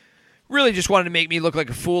really just wanted to make me look like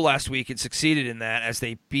a fool last week and succeeded in that as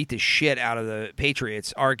they beat the shit out of the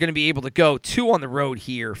Patriots, are going to be able to go 2 on the road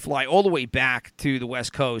here, fly all the way back to the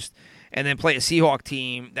West Coast, and then play a Seahawk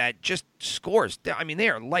team that just scores. I mean, they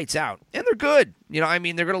are lights out, and they're good. I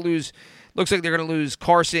mean, they're going to lose. Looks like they're going to lose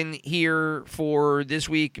Carson here for this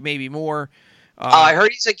week, maybe more. I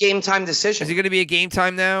heard he's a game-time decision. Is he going to be a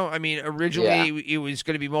game-time now? I mean, originally it was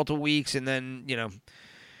going to be multiple weeks, and then,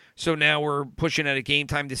 so now we're pushing at a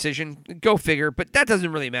game-time decision. Go figure, but that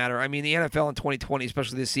doesn't really matter. I mean, the NFL in 2020,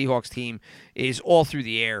 especially the Seahawks team, is all through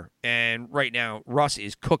the air, and right now Russ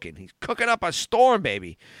is cooking. He's cooking up a storm,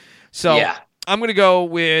 baby. So yeah. I'm going to go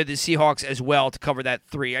with the Seahawks as well to cover that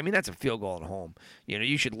 3. I mean, that's a field goal at home.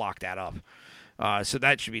 You should lock that up. So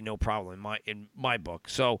that should be no problem in my book.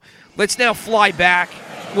 So let's now fly back.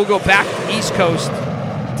 We'll go back to the East Coast.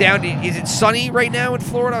 Down to, is it sunny right now in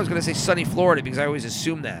Florida? I was going to say sunny Florida because I always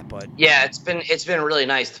assume that, but yeah, it's been really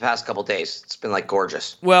nice the past couple days. It's been like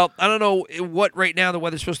gorgeous. Well, I don't know what right now the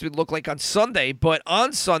weather's supposed to look like on Sunday, but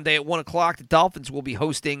on Sunday at 1:00, the Dolphins will be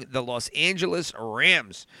hosting the Los Angeles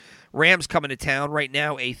Rams. Rams coming to town right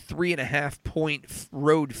now, a 3.5-point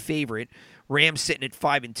road favorite. Rams sitting at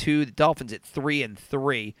 5-2, the Dolphins at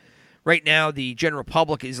 3-3. Right now, the general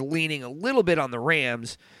public is leaning a little bit on the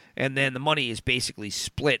Rams. And then the money is basically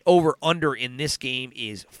split. Over-under in this game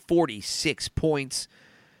is 46 points.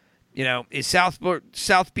 Is South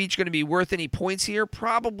Beach going to be worth any points here?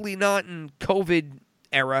 Probably not in COVID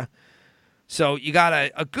era. So you got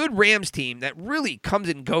a good Rams team that really comes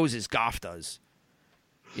and goes as Goff does.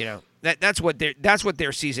 That's what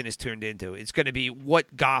their season is turned into. It's going to be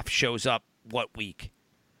what Goff shows up what week.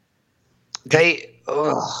 They're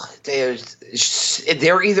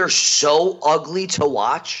either so ugly to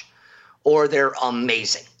watch or they're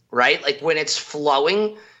amazing, right? Like when it's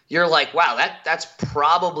flowing, you're like, wow, that's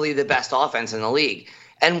probably the best offense in the league.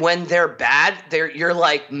 And when they're bad, you're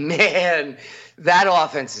like, man, that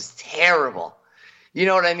offense is terrible. You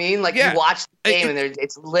know what I mean? Like you watch the game and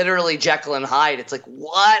it's literally Jekyll and Hyde. It's like,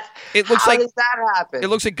 what? How does that happen? It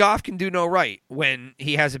looks like Goff can do no right when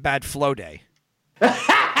he has a bad flow day.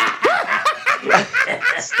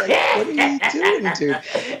 It's like, what are you doing, dude?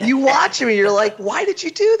 You watch him and you're like, why did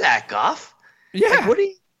you do that, Goff? Yeah. Like,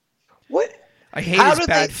 what? I hate How his did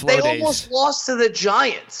bad flow they days. almost lost to the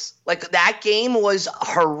Giants. Like, that game was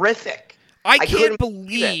horrific. I couldn't can't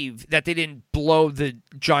believe it. believe that they didn't blow the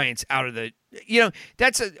Giants out of the.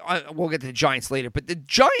 We'll get to the Giants later, but the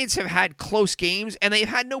Giants have had close games, and they've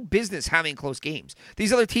had no business having close games.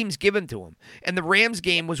 These other teams give them to them, and the Rams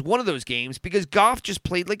game was one of those games because Goff just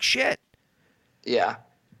played like shit. Yeah.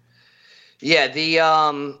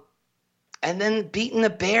 And then beating the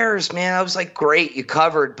Bears, man, I was like, great, you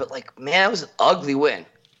covered, but like, man, it was an ugly win.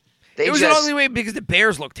 It was an ugly win because the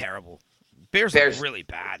Bears looked terrible. Bears looked really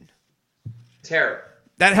bad. Terrible.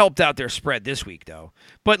 That helped out their spread this week, though.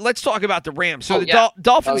 But let's talk about the Rams. So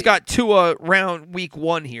Dolphins got Tua round week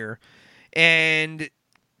 1 here, and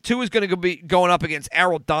Tua's going to be going up against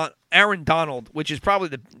Aaron Donald, which is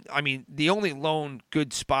probably the only lone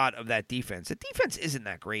good spot of that defense. The defense isn't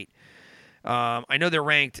that great. I know they're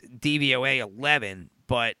ranked DVOA 11,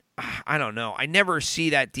 but I don't know. I never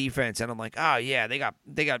see that defense, and I'm like, oh yeah, they got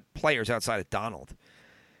players outside of Donald.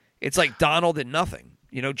 It's like Donald and nothing.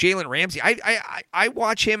 Jalen Ramsey. I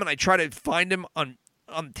watch him and I try to find him on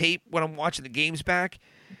tape when I'm watching the games back,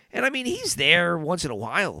 and he's there once in a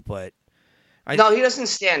while, but no, he doesn't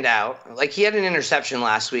stand out. Like, he had an interception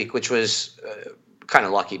last week, which was kind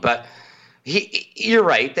of lucky, but. You're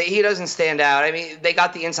right. He doesn't stand out. They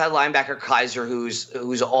got the inside linebacker Kaiser,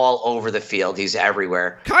 who's all over the field. He's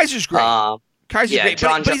everywhere. Kaiser's great. Kaiser's great,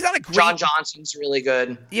 but he's not a great. John Johnson's really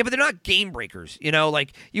good. Yeah, but they're not game breakers.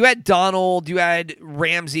 Like you had Donald, you had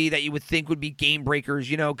Ramsey that you would think would be game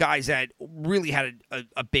breakers. Guys that really had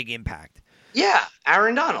a big impact. Yeah,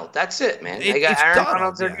 Aaron Donald. That's it, man. They got Aaron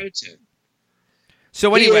Donald their go-to.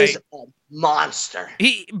 So anyway, he is a monster.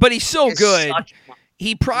 But he's so good.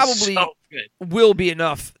 He probably will be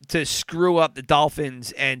enough to screw up the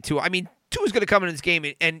Dolphins and Tua. Tua's going to come in this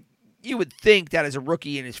game, and you would think that as a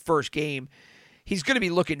rookie in his first game, he's going to be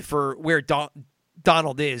looking for where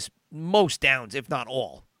Donald is most downs, if not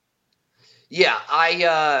all. Yeah,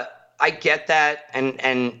 I get that,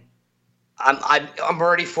 and I'm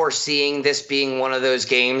already foreseeing this being one of those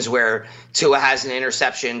games where Tua has an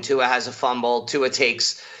interception, Tua has a fumble, Tua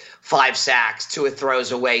takes 5 sacks, Tua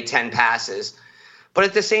throws away 10 passes. But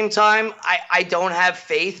at the same time, I don't have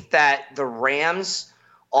faith that the Rams'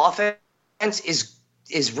 offense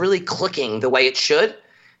is really clicking the way it should.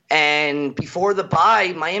 And before the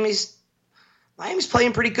bye, Miami's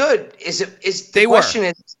playing pretty good. The question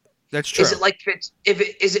is, that's true. Is it like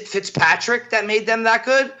is it Fitzpatrick that made them that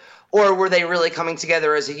good, or were they really coming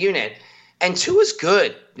together as a unit? And Tua's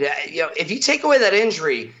good. If you take away that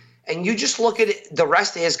injury and you just look at the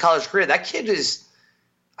rest of his college career, that kid is.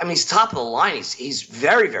 He's top of the line. He's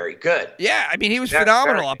very, very good. Yeah, he was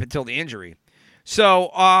phenomenal up until the injury. So,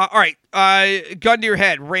 all right, gun to your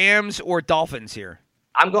head, Rams or Dolphins here?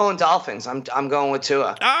 I'm going Dolphins. I'm going with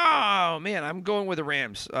Tua. Oh, man, I'm going with the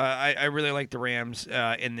Rams. I really like the Rams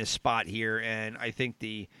in this spot here, and I think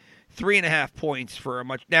the 3.5 points for a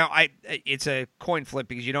much – now, it's a coin flip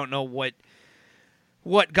because you don't know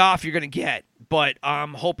what Goff you're going to get, but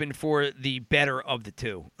I'm hoping for the better of the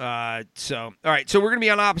two. All right, so we're going to be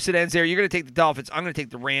on opposite ends there. You're going to take the Dolphins. I'm going to take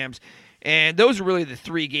the Rams. And those are really the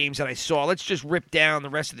 3 games that I saw. Let's just rip down the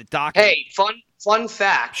rest of the docket. Hey, fun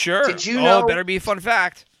fact. Sure. Did you know? It better be a fun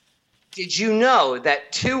fact. Did you know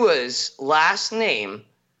that Tua's last name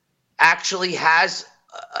actually has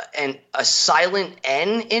a silent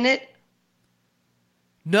N in it?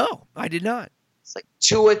 No, I did not. It's like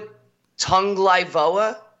Tua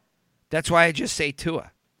Tagovailoa. That's why I just say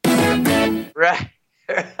Tua. Right.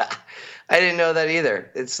 I didn't know that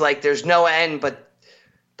either. It's like there's no N, but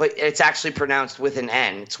it's actually pronounced with an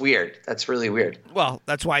N. It's weird. That's really weird. Well,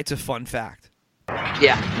 that's why it's a fun fact.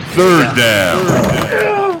 Yeah. Third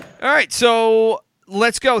down. All right, so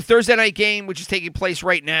let's go. Thursday night game, which is taking place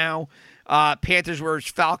right now. Panthers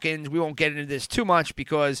versus Falcons. We won't get into this too much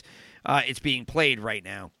because it's being played right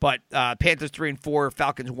now. But Panthers 3-4,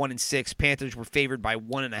 Falcons 1-6. Panthers were favored by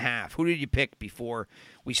 1.5. Who did you pick before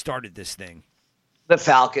we started this thing? The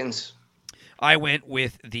Falcons. I went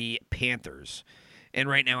with the Panthers. And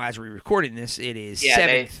right now, as we're recording this, it is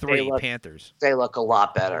 7-3 Panthers. They look a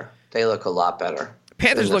lot better.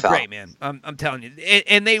 Panthers look great, man. I'm telling you.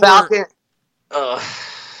 And they Falcon.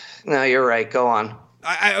 No, you're right. Go on.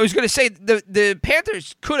 I was going to say the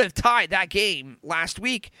Panthers could have tied that game last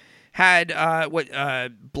week had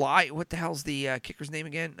Bly. What the hell's the kicker's name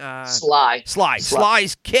again? Sly.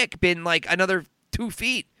 Sly's kick been like another 2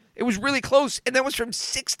 feet. It was really close, and that was from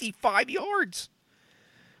 65 yards.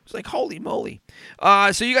 It was like, holy moly.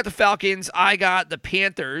 So you got the Falcons. I got the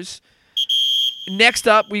Panthers. Next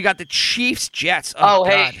up, we got the Chiefs-Jets. Oh,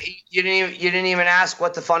 God. hey, you didn't even ask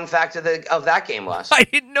what the fun fact of that game was. I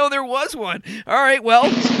didn't know there was one. All right, well,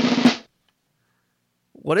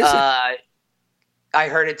 what is it? I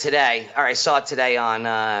heard it today, or I saw it today on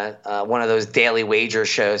one of those daily wager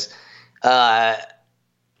shows. The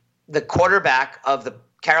quarterback of the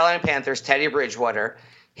Carolina Panthers, Teddy Bridgewater,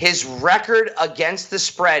 his record against the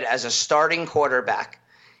spread as a starting quarterback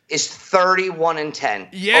is 31-10.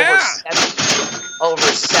 Yeah. Over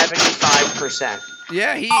 75%.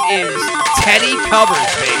 Yeah, he is Teddy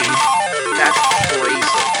covers, baby. That's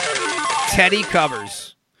crazy. Teddy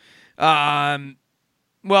covers.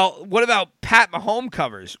 Well, what about Pat Mahomes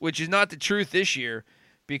covers, which is not the truth this year,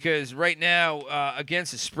 because right now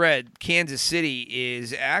against the spread, Kansas City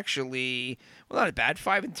is actually not bad,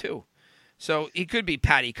 5-2. So he could be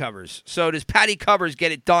Patty covers. So does Patty covers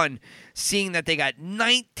get it done, seeing that they got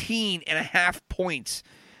 19.5 points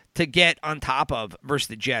to get on top of versus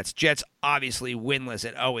the Jets? Jets obviously winless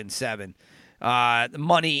at 0-7. The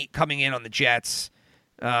money coming in on the Jets,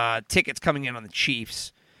 tickets coming in on the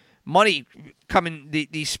Chiefs. Money coming,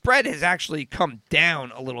 the spread has actually come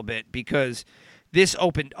down a little bit because this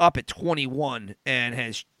opened up at 21 and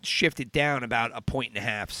has shifted down about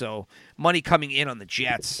 1.5. So money coming in on the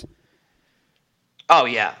Jets. Oh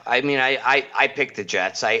yeah, I mean, I picked the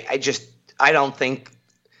Jets. I don't think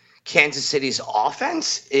Kansas City's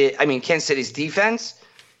Kansas City's defense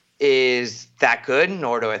is that good,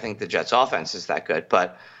 nor do I think the Jets' offense is that good.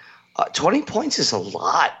 But 20 points is a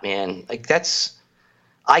lot, man. Like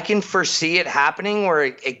I can foresee it happening where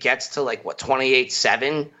it gets to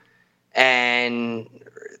 28-7 and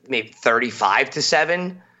maybe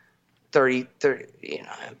 35-7, 30,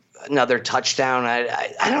 another touchdown.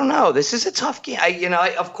 I don't know. This is a tough game.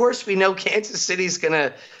 Of course we know Kansas City's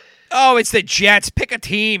gonna. Oh, it's the Jets. Pick a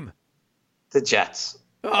team. The Jets.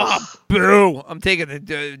 Oh, boo! I'm taking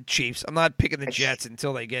the Chiefs. I'm not picking the Jets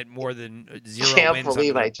until they get more than 0 wins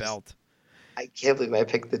under their belt. I can't believe I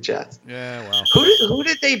picked the Jets. Yeah, well. Who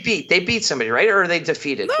did they beat? They beat somebody, right? Or are they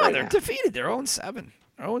defeated? No, they're defeated. They're 0-7.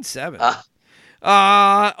 0-7.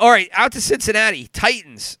 All right, out to Cincinnati.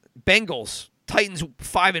 Titans, Bengals. Titans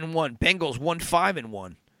 5-1. Bengals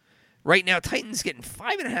 1-5-1. Right now, Titans getting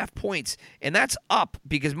 5.5 points, and that's up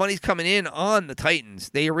because money's coming in on the Titans.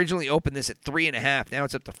 They originally opened this at 3.5. Now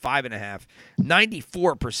it's up to 5.5.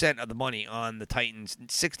 94% of the money on the Titans.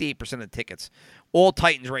 68% of the tickets. All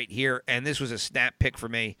Titans right here, and this was a snap pick for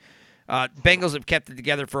me. Bengals have kept it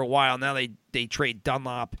together for a while. Now they trade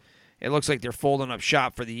Dunlop. It looks like they're folding up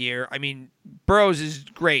shop for the year. I mean, Burrows is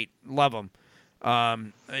great. Love him.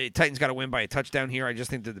 Titans got to win by a touchdown here. I just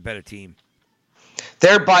think they're the better team.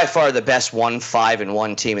 They're by far the best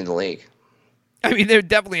 1-5-1 team in the league. I mean, they're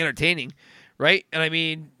definitely entertaining, right? And I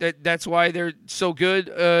mean, that's why they're so good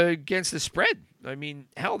against the spread. I mean,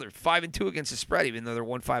 hell, they're 5-2 against the spread, even though they're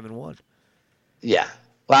 1-5-1. Yeah.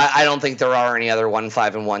 Well, I don't think there are any other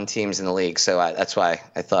 1-5-1 teams in the league, so that's why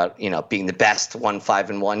I thought, being the best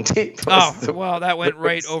 1-5-1 team. Well, that went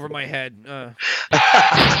right over my head.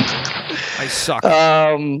 I suck.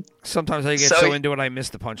 Sometimes I get so into it, I miss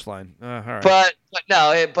the punchline. All right.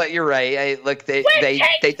 But you're right. They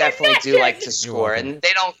definitely do like to score, and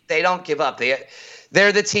they don't give up.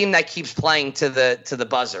 They're the team that keeps playing to the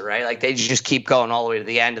buzzer, right? Like they just keep going all the way to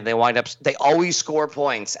the end, and they always score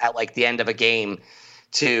points at the end of a game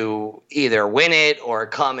to either win it or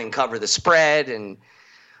come and cover the spread. And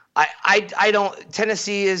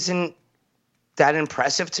Tennessee isn't that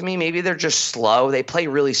impressive to me. Maybe they're just slow. They play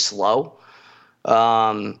really slow.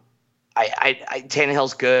 Tannehill's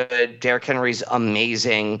good. Derrick Henry's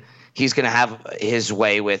amazing. He's going to have his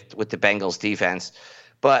way with the Bengals defense.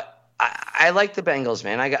 But I like the Bengals,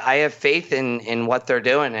 man. I have faith in what they're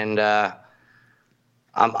doing, and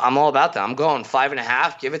I'm all about that. I'm going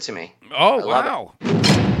 5.5. Give it to me. Oh, wow.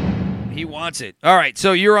 He wants it. All right,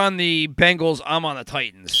 so you're on the Bengals. I'm on the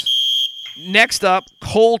Titans. Next up,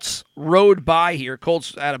 Colts road bye here.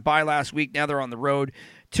 Colts had a bye last week. Now they're on the road.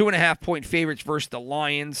 2.5-point favorites versus the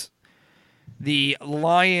Lions. The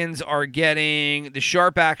Lions are getting the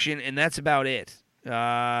sharp action, and that's about it.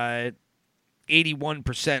 81%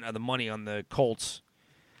 of the money on the Colts.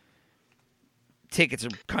 Tickets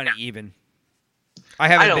are kind of even. I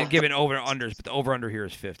haven't been given over-unders, but the over-under here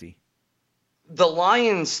is 50. The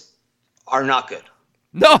Lions are not good.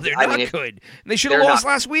 No, they're not good. They should have lost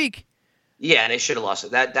last week. Yeah, they should have lost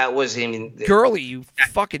it. That was Gurley, you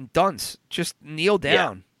fucking dunce. Just kneel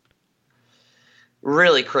down. Yeah.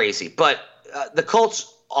 Really crazy. But the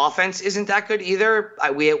Colts offense isn't that good either.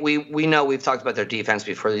 We know we've talked about their defense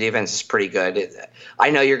before. The defense is pretty good.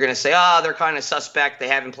 I know you're going to say, they're kind of suspect. They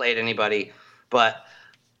haven't played anybody. But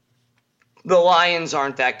The Lions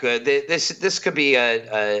aren't that good. This could be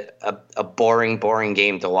a boring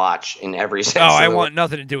game to watch in every sense. Oh, I want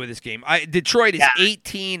nothing to do with this game. Detroit is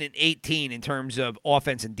 18-18 in terms of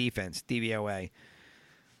offense and defense, DVOA.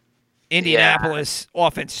 Indianapolis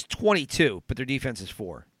offense 22, but their defense is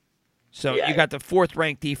 4. So you got the 4th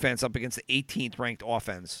ranked defense up against the 18th ranked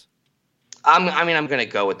offense. I'm going to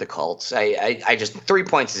go with the Colts. I just 3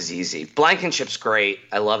 points is easy. Blankenship's great.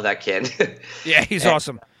 I love that kid. Yeah, he's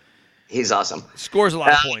awesome. He's awesome. Scores a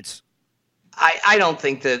lot of points. I don't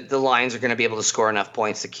think the Lions are going to be able to score enough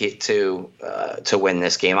points to win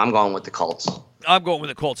this game. I'm going with the Colts. I'm going with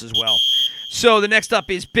the Colts as well. So the next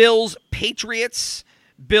up is Bills Patriots.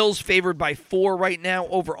 Bills favored by 4 right now.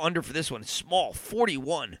 Over under for this one small.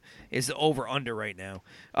 41 is the over under right now.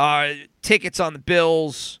 Tickets on the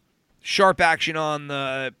Bills. Sharp action on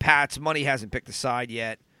the Pats. Money hasn't picked a side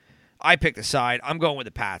yet. I picked a side. I'm going with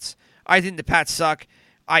the Pats. I think the Pats suck.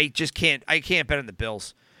 I just can't. I can't bet on the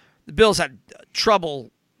Bills. The Bills had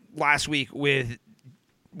trouble last week with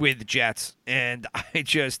the Jets, and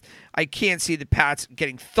I can't see the Pats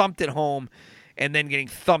getting thumped at home and then getting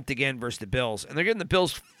thumped again versus the Bills. And they're getting the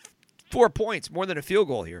Bills 4 points, more than a field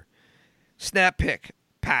goal here. Snap pick,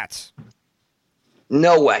 Pats.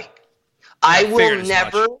 No way. I will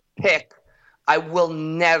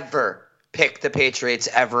never pick the Patriots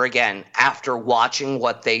ever again after watching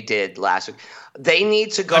what they did last week. They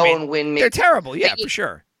need to go and win. They're terrible, for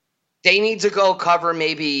sure. They need to go cover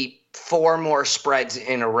maybe 4 more spreads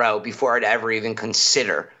in a row before I'd ever even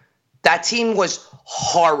consider. That team was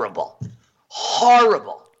horrible.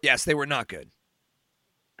 Horrible. Yes, they were not good.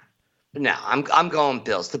 No, I'm going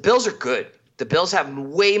Bills. The Bills are good. The Bills have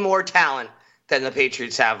way more talent than the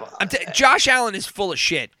Patriots have. Josh Allen is full of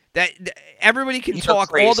shit. That everybody can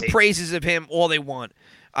talk all the praises of him all they want.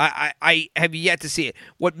 I have yet to see it.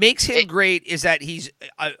 What makes him great is that he's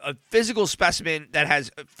a physical specimen that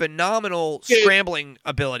has phenomenal scrambling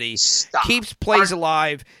ability, keeps plays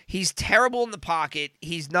alive. He's terrible in the pocket.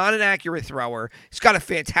 He's not an accurate thrower. He's got a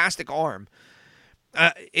fantastic arm.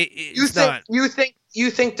 You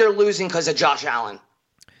think they're losing because of Josh Allen?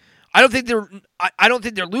 I don't think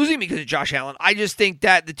they're losing because of Josh Allen. I just think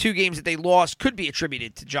that the 2 games that they lost could be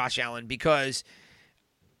attributed to Josh Allen because,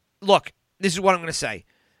 look, this is what I'm going to say.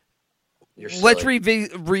 Let's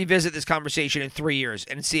revisit this conversation in 3 years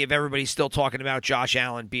and see if everybody's still talking about Josh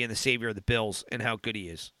Allen being the savior of the Bills and how good he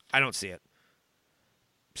is. I don't see it.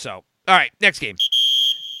 So, all right, next game.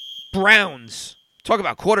 Browns. Talk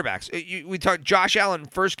about quarterbacks. We talked Josh Allen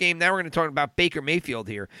first game. Now we're going to talk about Baker Mayfield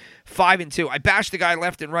here. 5-2. I bashed the guy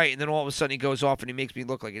left and right, and then all of a sudden he goes off and he makes me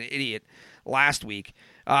look like an idiot last week.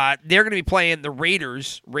 They're going to be playing the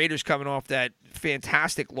Raiders. Raiders coming off that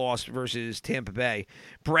fantastic loss versus Tampa Bay.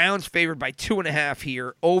 Browns favored by 2.5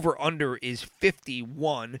 here. Over under is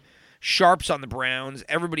 51. Sharps on the Browns.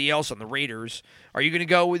 Everybody else on the Raiders. Are you going to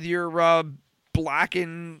go with your black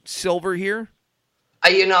and silver here?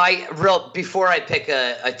 Before I pick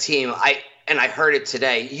a team, I heard it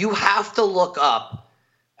today. You have to look up,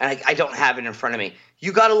 and I don't have it in front of me.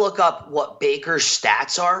 You got to look up what Baker's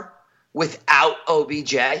stats are without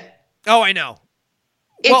OBJ. Oh, I know.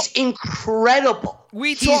 It's incredible.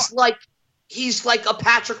 He's like a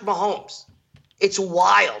Patrick Mahomes. It's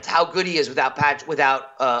wild how good he is without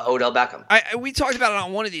Odell Beckham. We talked about it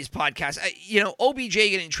on one of these podcasts. OBJ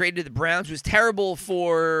getting traded to the Browns was terrible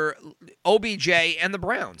for OBJ and the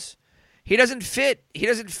Browns. He doesn't fit. He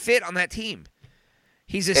doesn't fit on that team.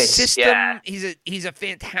 He's a system. Yeah. He's a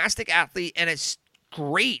fantastic athlete and a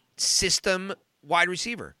great system wide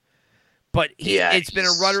receiver. But it's been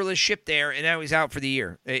a rudderless ship there, and now he's out for the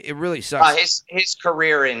year. It really sucks. His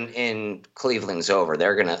career in Cleveland's over.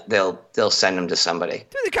 They'll send him to somebody.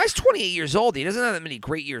 Dude, the guy's 28 years old. He doesn't have that many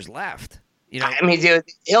great years left. I mean, dude,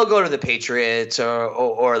 he'll go to the Patriots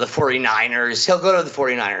or the 49ers. He'll go to the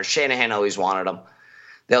 49ers. Shanahan always wanted him.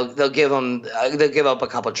 They'll give up a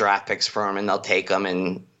couple draft picks for him, and they'll take him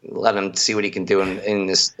and let him see what he can do in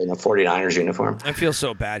a 49ers uniform. I feel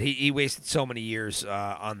so bad. He wasted so many years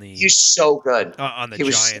on the. He's so good on the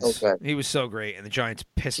Giants. Was so good. He was so great, and the Giants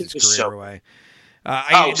pissed his career away.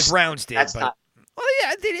 The Browns did, but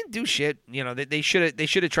they didn't do shit. They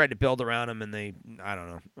should have tried to build around him, and I don't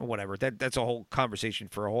know, whatever. That's a whole conversation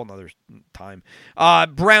for a whole nother time.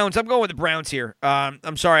 Browns. I'm going with the Browns here.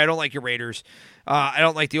 I'm sorry, I don't like your Raiders. I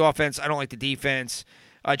don't like the offense. I don't like the defense.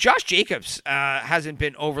 Josh Jacobs hasn't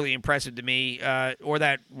been overly impressive to me, or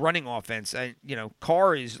that running offense.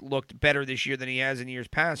 Carr has looked better this year than he has in years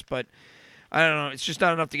past, but I don't know. It's just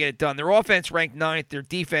not enough to get it done. Their offense ranked 9th. Their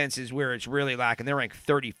defense is where it's really lacking. They're ranked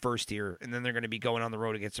 31st here, and then they're going to be going on the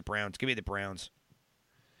road against the Browns. Give me the Browns.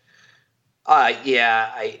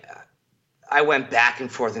 I went back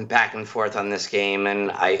and forth on this game,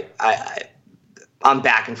 and I'm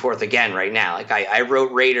back and forth again right now. Like I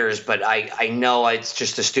wrote Raiders, but I know it's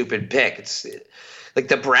just a stupid pick. It's like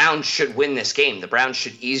the Browns should win this game. The Browns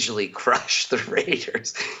should easily crush the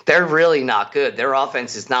Raiders. They're really not good. Their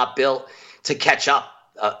offense is not built to catch up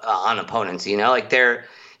on opponents. You know, like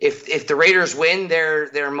if the Raiders win,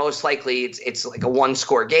 they're most likely it's like a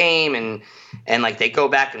 1-score game, and like they go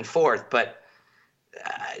back and forth. But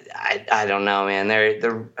I don't know, man.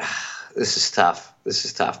 This is tough.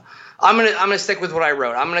 I'm gonna stick with what I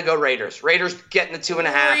wrote. I'm gonna go Raiders. Raiders getting the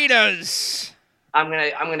 2.5. Raiders. I'm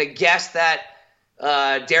gonna guess that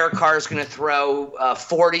Derek Carr is gonna throw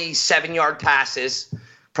 47-yard passes,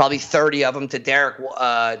 probably 30 of them to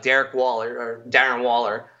Darren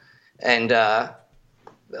Waller, and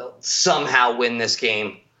they'll somehow win this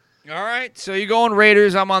game. All right, so you're going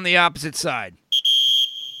Raiders. I'm on the opposite side.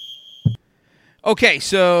 Okay,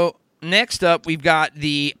 so next up we've got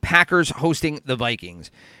the Packers hosting the Vikings.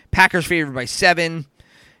 Packers favored by 7.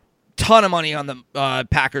 Ton of money on the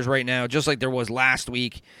Packers right now, just like there was last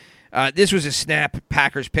week. This was a snap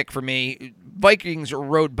Packers pick for me. Vikings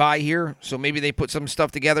rode by here, so maybe they put some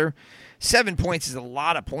stuff together. 7 points is a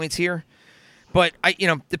lot of points here. But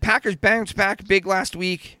the Packers bounced back big last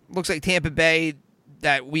week. Looks like Tampa Bay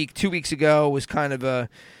that week 2 weeks ago was kind of a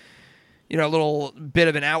little bit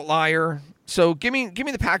of an outlier. So give me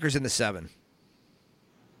the Packers in the 7.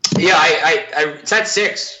 Yeah, it's at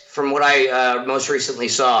 6 from what I most recently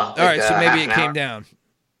saw. All right, so maybe it came down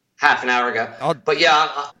half an hour ago. But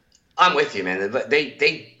yeah, I'm with you, man.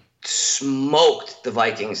 They smoked the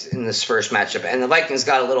Vikings in this first matchup, and the Vikings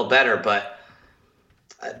got a little better, but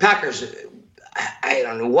Packers, I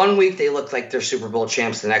don't know. One week they looked like they're Super Bowl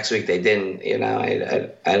champs. The next week they didn't.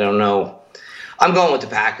 I don't know. I'm going with the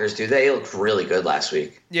Packers, dude. They looked really good last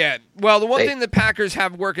week. Yeah. Well, the one thing the Packers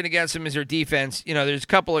have working against them is their defense. There's a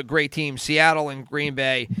couple of great teams, Seattle and Green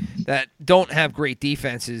Bay, that don't have great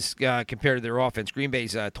defenses compared to their offense. Green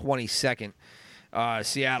Bay's 22nd.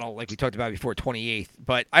 Seattle, like we talked about before, 28th.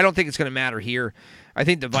 But I don't think it's going to matter here. I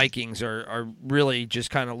think the Vikings are really just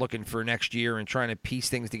kind of looking for next year and trying to piece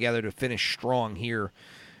things together to finish strong here.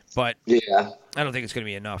 But yeah, I don't think it's going to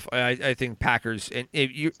be enough. I think Packers, and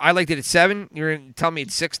I liked it at 7. You're going to tell me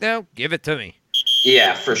it's 6 now? Give it to me.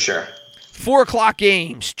 Yeah, for sure. 4 o'clock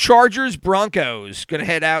games. Chargers, Broncos. Going to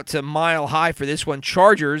head out to Mile High for this one.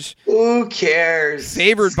 Chargers. Who cares?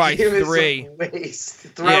 Favored by 3.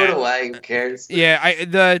 Throw it away. Who cares? Yeah,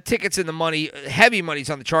 the tickets and the money, heavy money's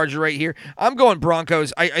on the Chargers right here. I'm going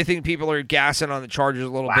Broncos. I think people are gassing on the Chargers a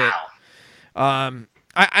little bit. I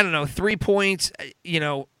don't know. 3 points,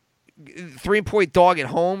 3-point dog at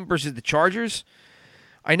home versus the Chargers.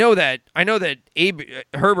 I know that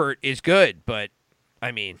Herbert is good, but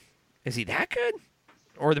I mean, is he that good?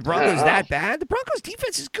 Or the Broncos that bad? The Broncos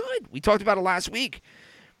defense is good. We talked about it last week.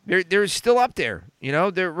 They're still up there.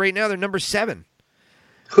 They're right now they're number 7.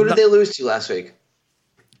 Who did they lose to last week?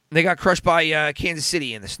 They got crushed by Kansas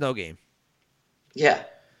City in the snow game. Yeah.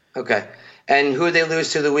 Okay. And who did they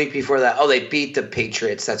lose to the week before that? Oh, they beat the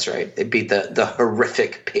Patriots. That's right. They beat the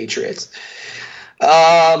horrific Patriots.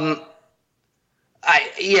 I'm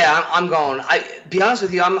going. Be honest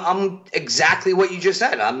with you, I'm exactly what you just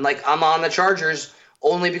said. I'm on the Chargers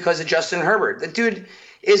only because of Justin Herbert. The dude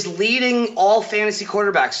is leading all fantasy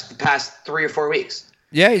quarterbacks the past 3 or 4 weeks.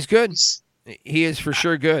 Yeah, he's good. He is for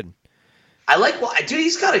sure good. Dude,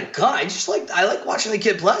 he's got a gun. I like watching the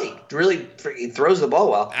kid play. Really, he throws the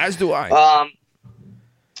ball well. As do I.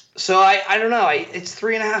 So I don't know. It's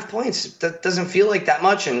 3.5 points. That doesn't feel like that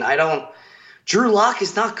much, and I don't. Drew Lock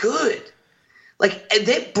is not good. Like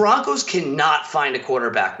the Broncos cannot find a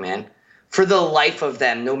quarterback, man. For the life of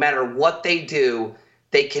them, no matter what they do,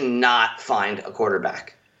 they cannot find a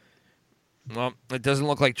quarterback. Well, it doesn't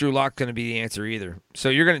look like Drew Lock's going to be the answer either. So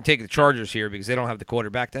you're going to take the Chargers here because they don't have the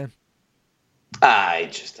quarterback then? I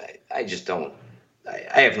just don't.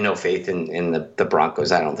 I have no faith in the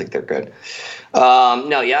Broncos. I don't think they're good.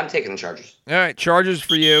 I'm taking the Chargers. All right, Chargers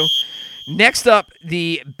for you. Next up,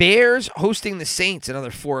 the Bears hosting the Saints.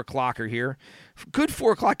 Another 4 o'clocker here. Good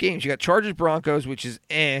 4 o'clock games. You got Chargers, Broncos, which is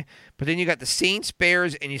but then you got the Saints,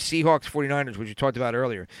 Bears, and your Seahawks, 49ers, which you talked about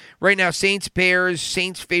earlier. Right now, Saints, Bears,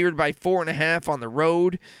 Saints favored by 4.5 on the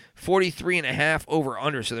road, 43.5 over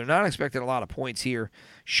under. So they're not expecting a lot of points here.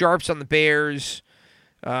 Sharps on the Bears.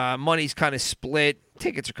 Money's kind of split.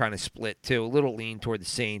 Tickets are kind of split, too. A little lean toward the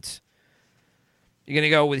Saints. You're going to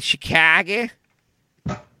go with Chicago?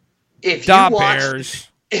 If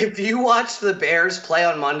you watch the Bears play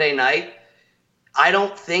on Monday night, I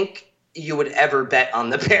don't think you would ever bet on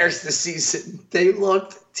the Bears this season. They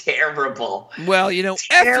looked terrible. Well, F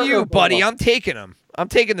you, buddy. Terrible. I'm taking them. I'm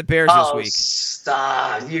taking the Bears this week.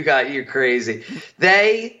 Stop. You're crazy.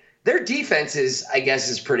 Their defense I guess,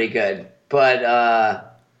 is pretty good. But,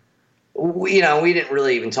 we didn't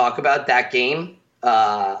really even talk about that game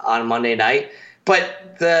on Monday night.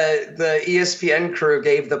 But the ESPN crew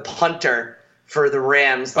gave the punter for the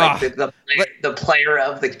Rams, the player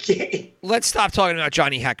of the game. Let's stop talking about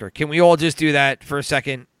Johnny Hecker. Can we all just do that for a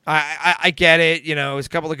second? I get it. It was a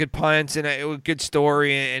couple of good punts and it was a good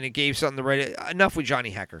story, and it gave something to write. Enough with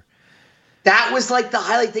Johnny Hecker. That was like the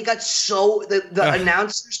highlight. They got the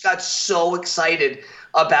announcers got so excited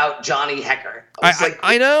about Johnny Hecker.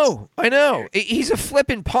 I know. He's a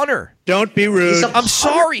flippin' punter. Don't be rude. I'm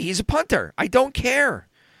sorry. He's a punter. I don't care.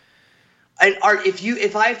 And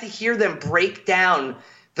if I have to hear them break down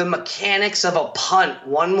the mechanics of a punt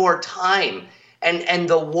one more time, and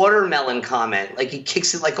the watermelon comment, like he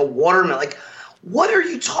kicks it like a watermelon, like what are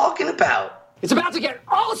you talking about? It's about to get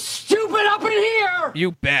all stupid up in here.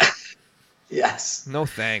 You bet. Yes. No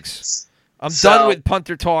thanks. I'm done with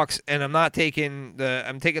punter talks, and I'm taking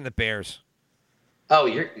the Bears. Oh,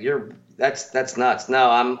 that's nuts. No,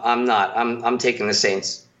 I'm not. I'm taking the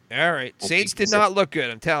Saints. All right. Saints did not look good,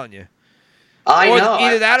 I'm telling you. I know.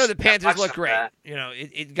 Either that or the Panthers look great.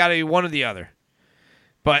 It got to be one or the other.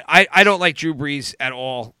 But I don't like Drew Brees at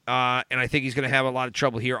all, and I think he's going to have a lot of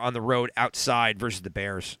trouble here on the road outside versus the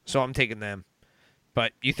Bears. So I'm taking them.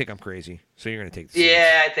 But you think I'm crazy, so you're going to take the Saints.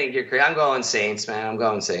 Yeah, I think you're crazy. I'm going Saints, man. I'm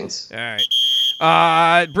going Saints. All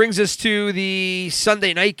right. Brings us to the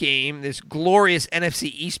Sunday night game, this glorious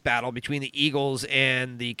NFC East battle between the Eagles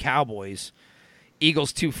and the Cowboys.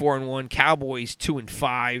 Eagles 2-4-1, Cowboys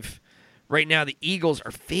 2-5. Right now, the Eagles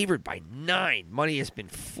are favored by 9. Money has been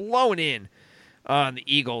flowing in on the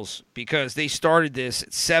Eagles because they started this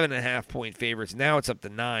at 7.5-point favorites. Now it's up to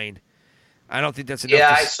 9. I don't think that's enough.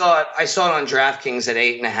 Yeah, I saw it on DraftKings at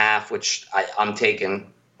 8.5, which I'm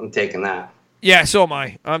taking. I'm taking that. Yeah, so am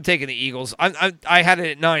I. I'm taking the Eagles. I had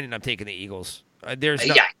it at 9, and I'm taking the Eagles.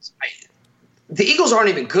 The Eagles aren't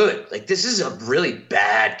even good. Like, this is a really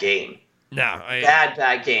bad game. No,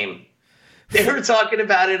 bad game. They were talking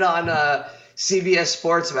about it on CBS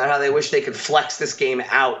Sports about how they wish they could flex this game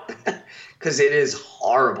out because it is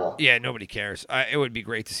horrible. Yeah, nobody cares. It would be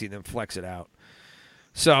great to see them flex it out.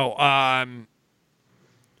 So, all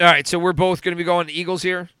right. So we're both going to be going to Eagles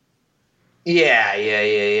here. Yeah.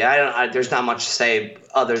 There's not much to say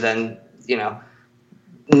other than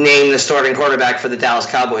name the starting quarterback for the Dallas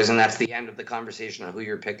Cowboys, and that's the end of the conversation on who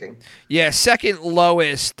you're picking. Yeah, second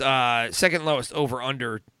lowest over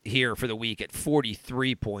under here for the week at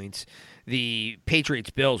 43 points. The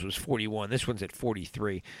Patriots-Bills was 41. This one's at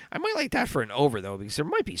 43. I might like that for an over, though, because there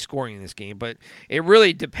might be scoring in this game, but it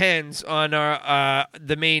really depends on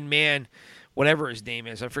the main man, whatever his name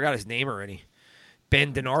is. I forgot his name already.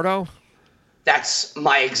 Ben DiNardo? That's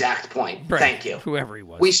my exact point. Right. Thank you. Whoever he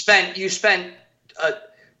was. You spent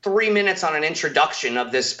 3 minutes on an introduction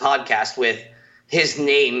of this podcast with his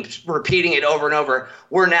name, repeating it over and over.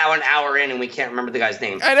 We're now an hour in, and we can't remember the guy's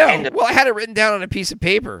name. I know. Well, I had it written down on a piece of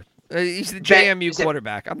paper. He's the JMU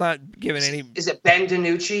quarterback. I'm not giving any. Is it Ben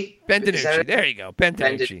DiNucci? Ben DiNucci. There you go. Ben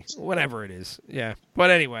DiNucci. Whatever it is. Yeah. But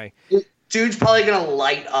anyway. Dude's probably going to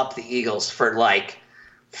light up the Eagles for like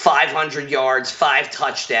 500 yards, 5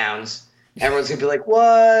 touchdowns. Everyone's going to be like,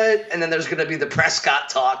 what? And then there's going to be the Prescott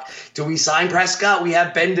talk. Do we sign Prescott? We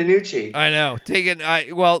have Ben DiNucci. I know.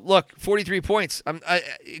 Look, 43 points.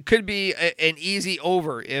 It could be an easy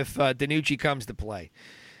over if DiNucci comes to play.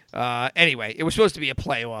 Anyway, it was supposed to be a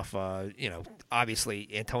playoff, obviously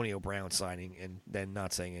Antonio Brown signing and then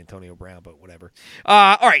not saying Antonio Brown, but whatever.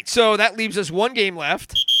 All right, so that leaves us one game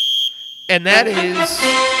left, and that is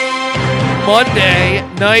Monday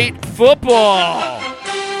Night Football.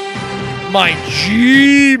 My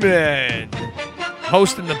G-Men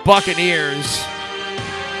hosting the Buccaneers.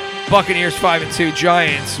 Buccaneers 5-2,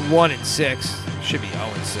 Giants 1-6. Should be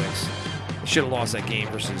 0-6. Should have lost that game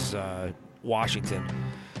versus Washington.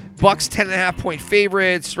 Bucks 10.5-point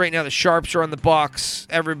favorites. Right now the Sharps are on the Bucks.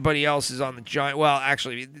 Everybody else is on the Giants. Well,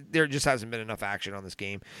 actually, there just hasn't been enough action on this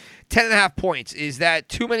game. 10.5 points. Is that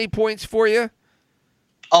too many points for you?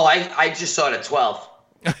 Oh, I just saw it at 12.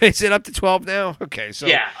 Is it up to 12 now? Okay, so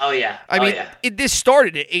yeah. Oh yeah. This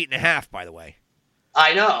started at 8.5, by the way.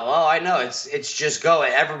 I know. Oh, I know. It's just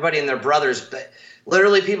going. Everybody and their brothers. But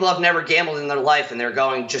literally, people have never gambled in their life, and they're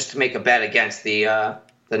going just to make a bet against the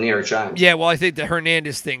New York Giants. Yeah, well, I think the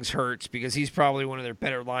Hernandez things hurts because he's probably one of their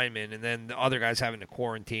better linemen, and then the other guys having to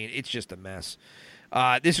quarantine. It's just a mess.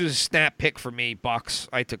 This was a snap pick for me, Bucks.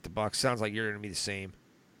 I took the Bucks. Sounds like you're going to be the same.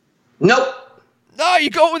 Nope. No,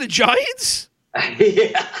 you going with the Giants?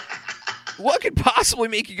 Yeah. What could possibly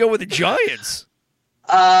make you go with the Giants?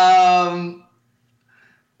 Well,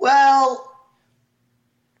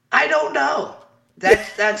 I don't know.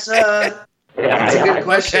 That's a good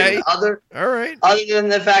question. Okay. Other than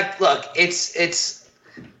the fact, look, it's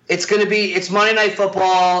Monday Night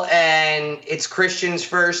Football, and it's Christian's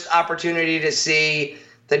first opportunity to see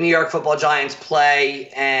the New York Football Giants play,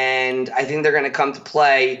 and I think they're going to come to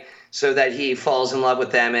play so that he falls in love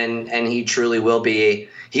with them, and he truly will be.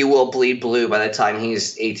 He will bleed blue by the time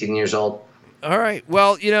he's 18 years old. All right.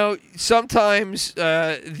 Well, sometimes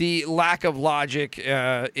the lack of logic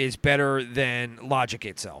is better than logic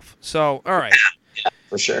itself. So, all right. Yeah,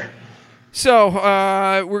 for sure. So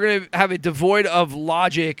we're going to have a devoid of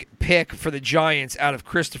logic pick for the Giants out of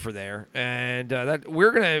Christopher there, and that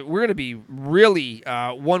we're gonna be really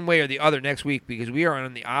one way or the other next week because we are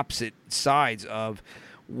on the opposite sides of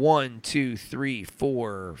 1, 2, 3,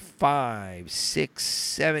 4, 5, 6,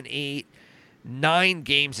 7, 8, 9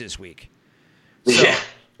 games this week. So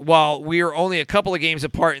while we are only a couple of games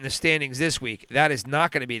apart in the standings this week, that is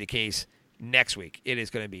not going to be the case next week. It is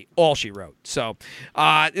going to be all she wrote. So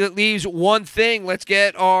it leaves one thing. Let's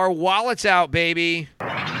get our wallets out, baby.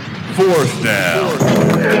 4th down.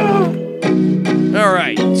 All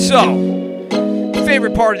right. So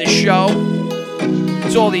favorite part of the show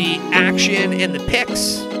is all the action and the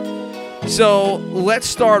picks. So let's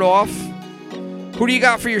start off. Who do you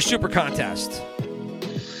got for your super contest?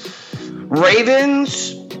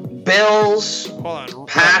 Ravens, Bills, Hold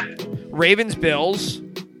on. Ravens, Bills.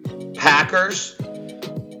 Packers,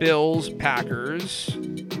 Packers.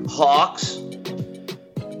 Hawks.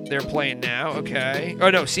 They're playing now. Okay. Oh,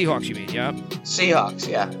 no, Seahawks, you mean. Yep. Seahawks,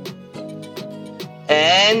 yeah.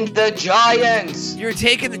 And the Giants. You're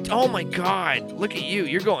taking the... Oh, my God. Look at you.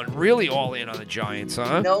 You're going really all in on the Giants,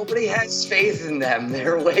 huh? Nobody has faith in them.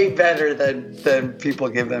 They're way better than people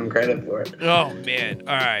give them credit for. Oh, man.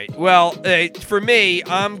 All right. Well, for me,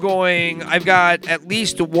 I've got at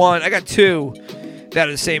least one. I got two that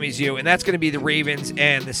are the same as you, and that's going to be the Ravens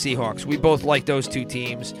and the Seahawks. We both like those two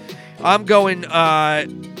teams. I'm going to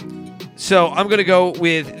go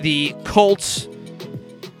with the Colts.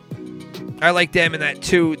 I like them in that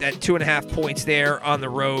 2.5 points there on the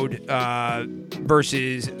road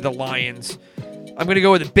versus the Lions. I'm going to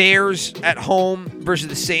go with the Bears at home versus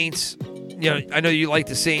the Saints. I know you like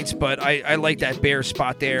the Saints, but I like that Bears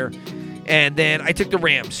spot there. And then I took the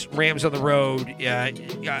Rams. Rams on the road.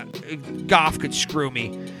 Goff could screw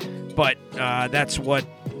me, but that's what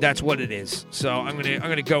it is. So I'm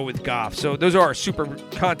gonna go with Goff. So those are our super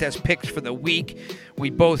contest picks for the week. We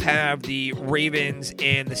both have the Ravens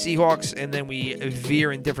and the Seahawks, and then we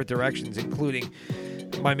veer in different directions, including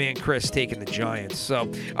my man Chris taking the Giants. So,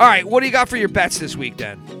 all right, what do you got for your bets this week,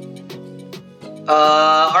 then?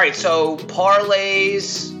 All right, so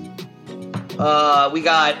parlays. I'm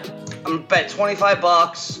gonna bet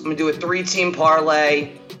 $25. I'm gonna do a 3-team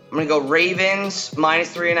parlay. I'm gonna go Ravens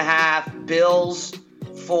 -3.5, Bills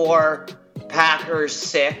 4, Packers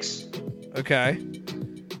 6. Okay.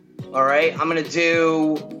 All right, I'm gonna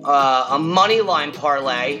do a money line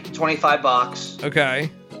parlay, $25. Okay.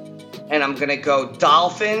 And I'm gonna go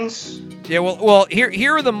Dolphins. Yeah, well,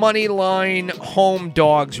 here are the money line home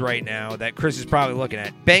dogs right now that Chris is probably looking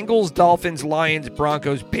at: Bengals, Dolphins, Lions,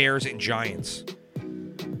 Broncos, Bears, and Giants.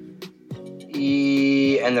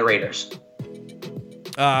 And the Raiders.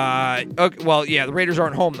 Okay, well, yeah, the Raiders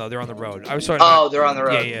aren't home though; they're on the road. I was talking. They're on the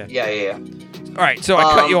road. Yeah. All right, so I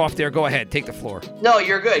cut you off there. Go ahead, take the floor. No,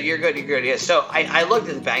 you're good. Yeah. So I looked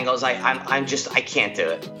at the Bengals. I can't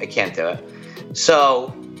do it.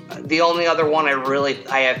 So the only other one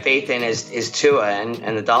I have faith in is Tua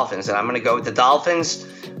and the Dolphins, and I'm going to go with the Dolphins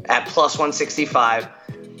at +165.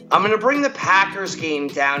 I'm going to bring the Packers game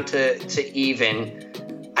down to even.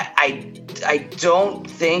 I don't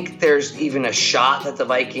think there's even a shot that the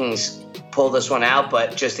Vikings pull this one out,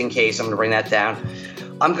 but just in case, I'm going to bring that down.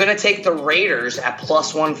 I'm going to take the Raiders at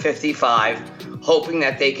 +155, hoping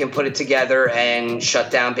that they can put it together and shut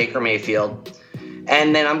down Baker Mayfield.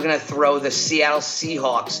 And then I'm going to throw the Seattle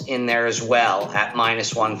Seahawks in there as well at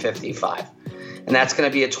 -155. And that's going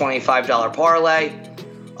to be a $25 parlay.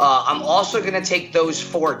 I'm also going to take those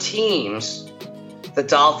 4 teams, the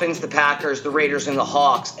Dolphins, the Packers, the Raiders, and the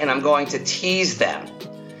Hawks, and I'm going to tease them.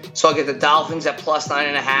 So I'll get the Dolphins at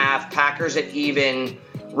 +9.5, Packers at even,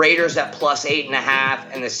 Raiders at +8.5,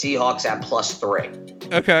 and the Seahawks at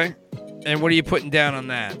 +3. Okay. And what are you putting down on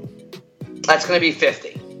that? That's going to be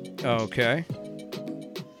 50. Okay.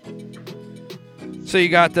 So you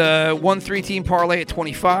got the 1 3-team parlay at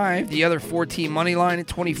 25, the other 4-team money line at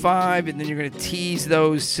 25, and then you're going to tease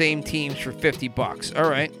those same teams for $50. All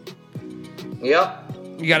right. Yep.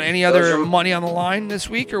 You got any other money on the line this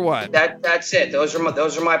week or what? That's it. Those are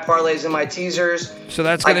my parlays and my teasers. So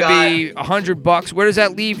that's going to be $100. Where does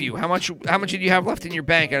that leave you? How much did you have left in your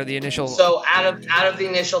bank out of the initial? So out of the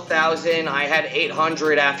initial 1,000, I had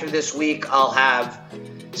 800. After this week, I'll have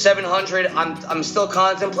 700. I'm still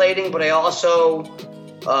contemplating, but I also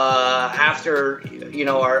after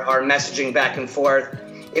our messaging back and forth,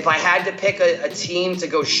 if I had to pick a team to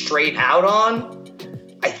go straight out on,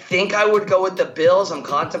 I think I would go with the Bills. I'm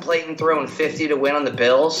contemplating throwing 50 to win on the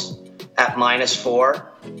Bills at -4.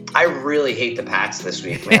 I really hate the Pats this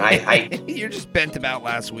week, man. You're just bent about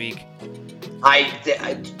last week.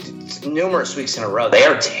 Numerous weeks in a row. They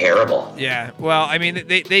are terrible. Yeah. Well, I mean,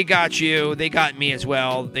 they got you. They got me as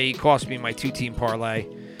well. They cost me my 2-team parlay.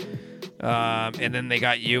 And then they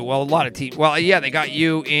got you. Well, a lot of teams. Well, yeah, they got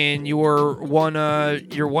you in your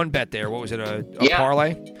one bet there. What was it? A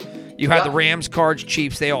parlay? You had the Rams, Cards,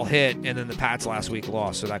 Chiefs. They all hit, and then the Pats last week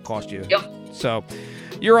lost, so that cost you. Yep. So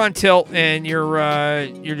you're on tilt, and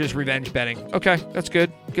you're just revenge betting. Okay, that's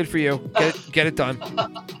good. Good for you. Get it done.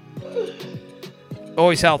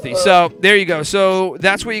 Always healthy. So there you go. So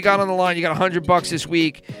that's what you got on the line. You got $100 this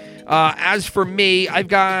week. As for me, I've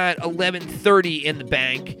got $11.30 in the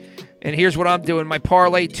bank, and here's what I'm doing. My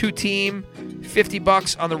parlay 2-team,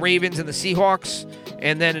 $50 on the Ravens and the Seahawks.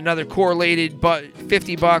 And then another correlated but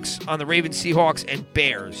 $50 on the Ravens, Seahawks, and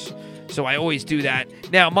Bears. So I always do that.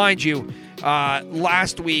 Now, mind you,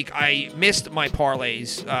 last week I missed my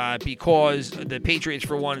parlays because the Patriots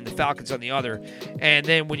for one and the Falcons on the other. And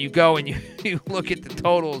then when you go and you look at the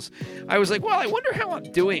totals, I was like, well, I wonder how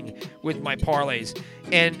I'm doing with my parlays.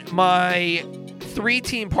 And my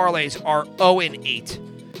 3-team parlays are 0-8.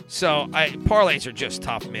 So parlays are just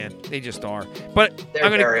tough, man. They just are. But they're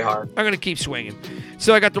very hard. I'm going to keep swinging.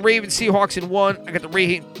 So I got the Ravens, Seahawks in one. I got the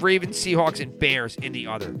Ravens, Seahawks, and Bears in the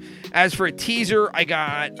other. As for a teaser, I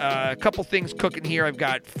got a couple things cooking here. I've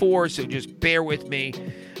got 4, so just bear with me.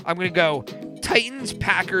 I'm going to go Titans,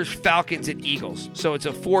 Packers, Falcons, and Eagles. So it's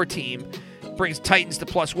a 4-team. Brings Titans to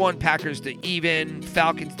 +1, Packers to even,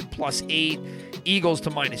 Falcons to +8, Eagles to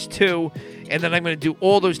 -2. And then I'm going to do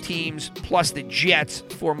all those teams plus the Jets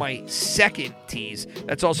for my second tease.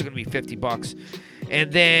 That's also going to be $50.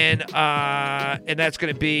 And then, and that's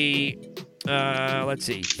going to be, let's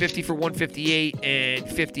see, 50 for 158 and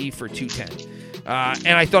 50 for 210.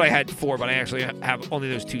 And I thought I had 4, but I actually have only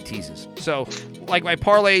those 2 teases. So, like my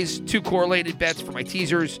parlays, 2 correlated bets for my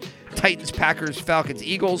teasers, Titans, Packers, Falcons,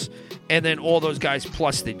 Eagles, and then all those guys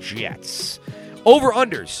plus the Jets.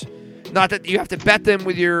 Over-unders. Not that you have to bet them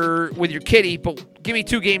with your kitty, but give me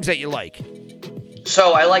 2 games that you like.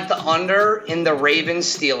 So I like the under in the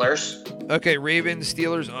Ravens-Steelers. Okay,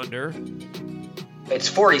 Ravens-Steelers under. It's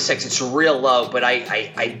 46. It's real low, but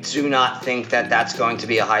I do not think that that's going to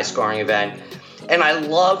be a high-scoring event. And I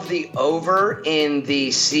love the over in the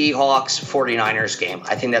Seahawks-49ers game.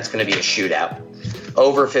 I think that's going to be a shootout.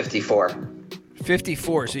 Over 54.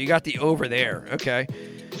 54, so you got the over there. Okay.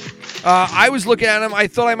 I was looking at them. I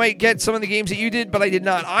thought I might get some of the games that you did, but I did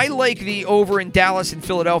not. I like the over in Dallas and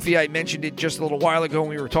Philadelphia. I mentioned it just a little while ago when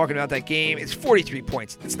we were talking about that game. It's 43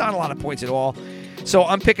 points. It's not a lot of points at all. So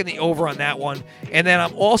I'm picking the over on that one. And then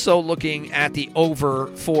I'm also looking at the over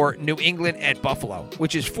for New England at Buffalo,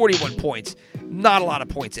 which is 41 points. Not a lot of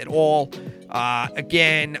points at all.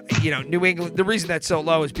 Again, New England, the reason that's so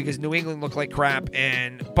low is because New England looked like crap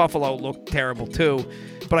and Buffalo looked terrible too.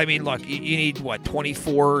 But I mean, look, you need what,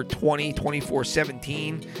 24-20,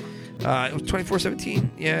 24-17? It was 24-17?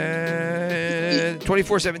 Yeah,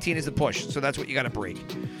 24-17 is the push. So that's what you got to break.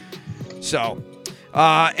 So,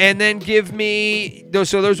 and then give me those.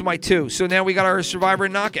 So those are my 2. So now we got our Survivor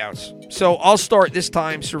and Knockouts. So I'll start this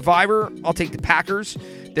time. Survivor, I'll take the Packers.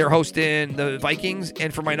 They're hosting the Vikings.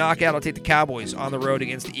 And for my knockout, I'll take the Cowboys on the road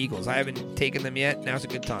against the Eagles. I haven't taken them yet. Now's a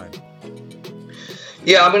good time.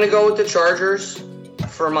 Yeah, I'm going to go with the Chargers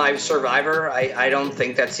for my Survivor. I don't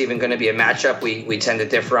think that's even going to be a matchup. We tend to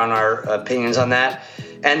differ on our opinions on that.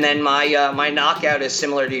 And then my knockout is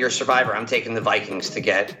similar to your Survivor. I'm taking the Vikings to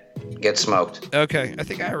get smoked. Okay. I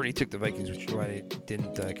think I already took the Vikings, which is why I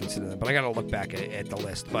didn't consider them. But I got to look back at the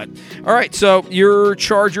list. But, all right. So, your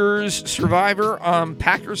Chargers Survivor,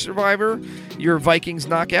 Packers Survivor, your Vikings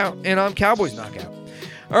knockout, and Cowboys knockout.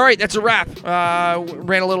 All right. That's a wrap.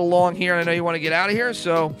 Ran a little long here, and I know you want to get out of here.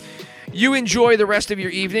 So, you enjoy the rest of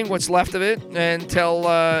your evening, what's left of it, and tell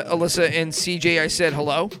Alyssa and CJ I said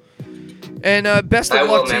hello. And best of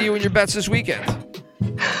luck to you and your bets this weekend.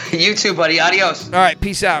 You too, buddy. Adios. All right,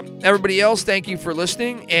 peace out. Everybody else, thank you for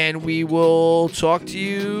listening, and we will talk to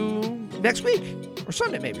you next week or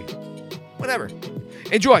Sunday maybe. Whatever.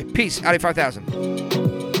 Enjoy. Peace. Audi 5000.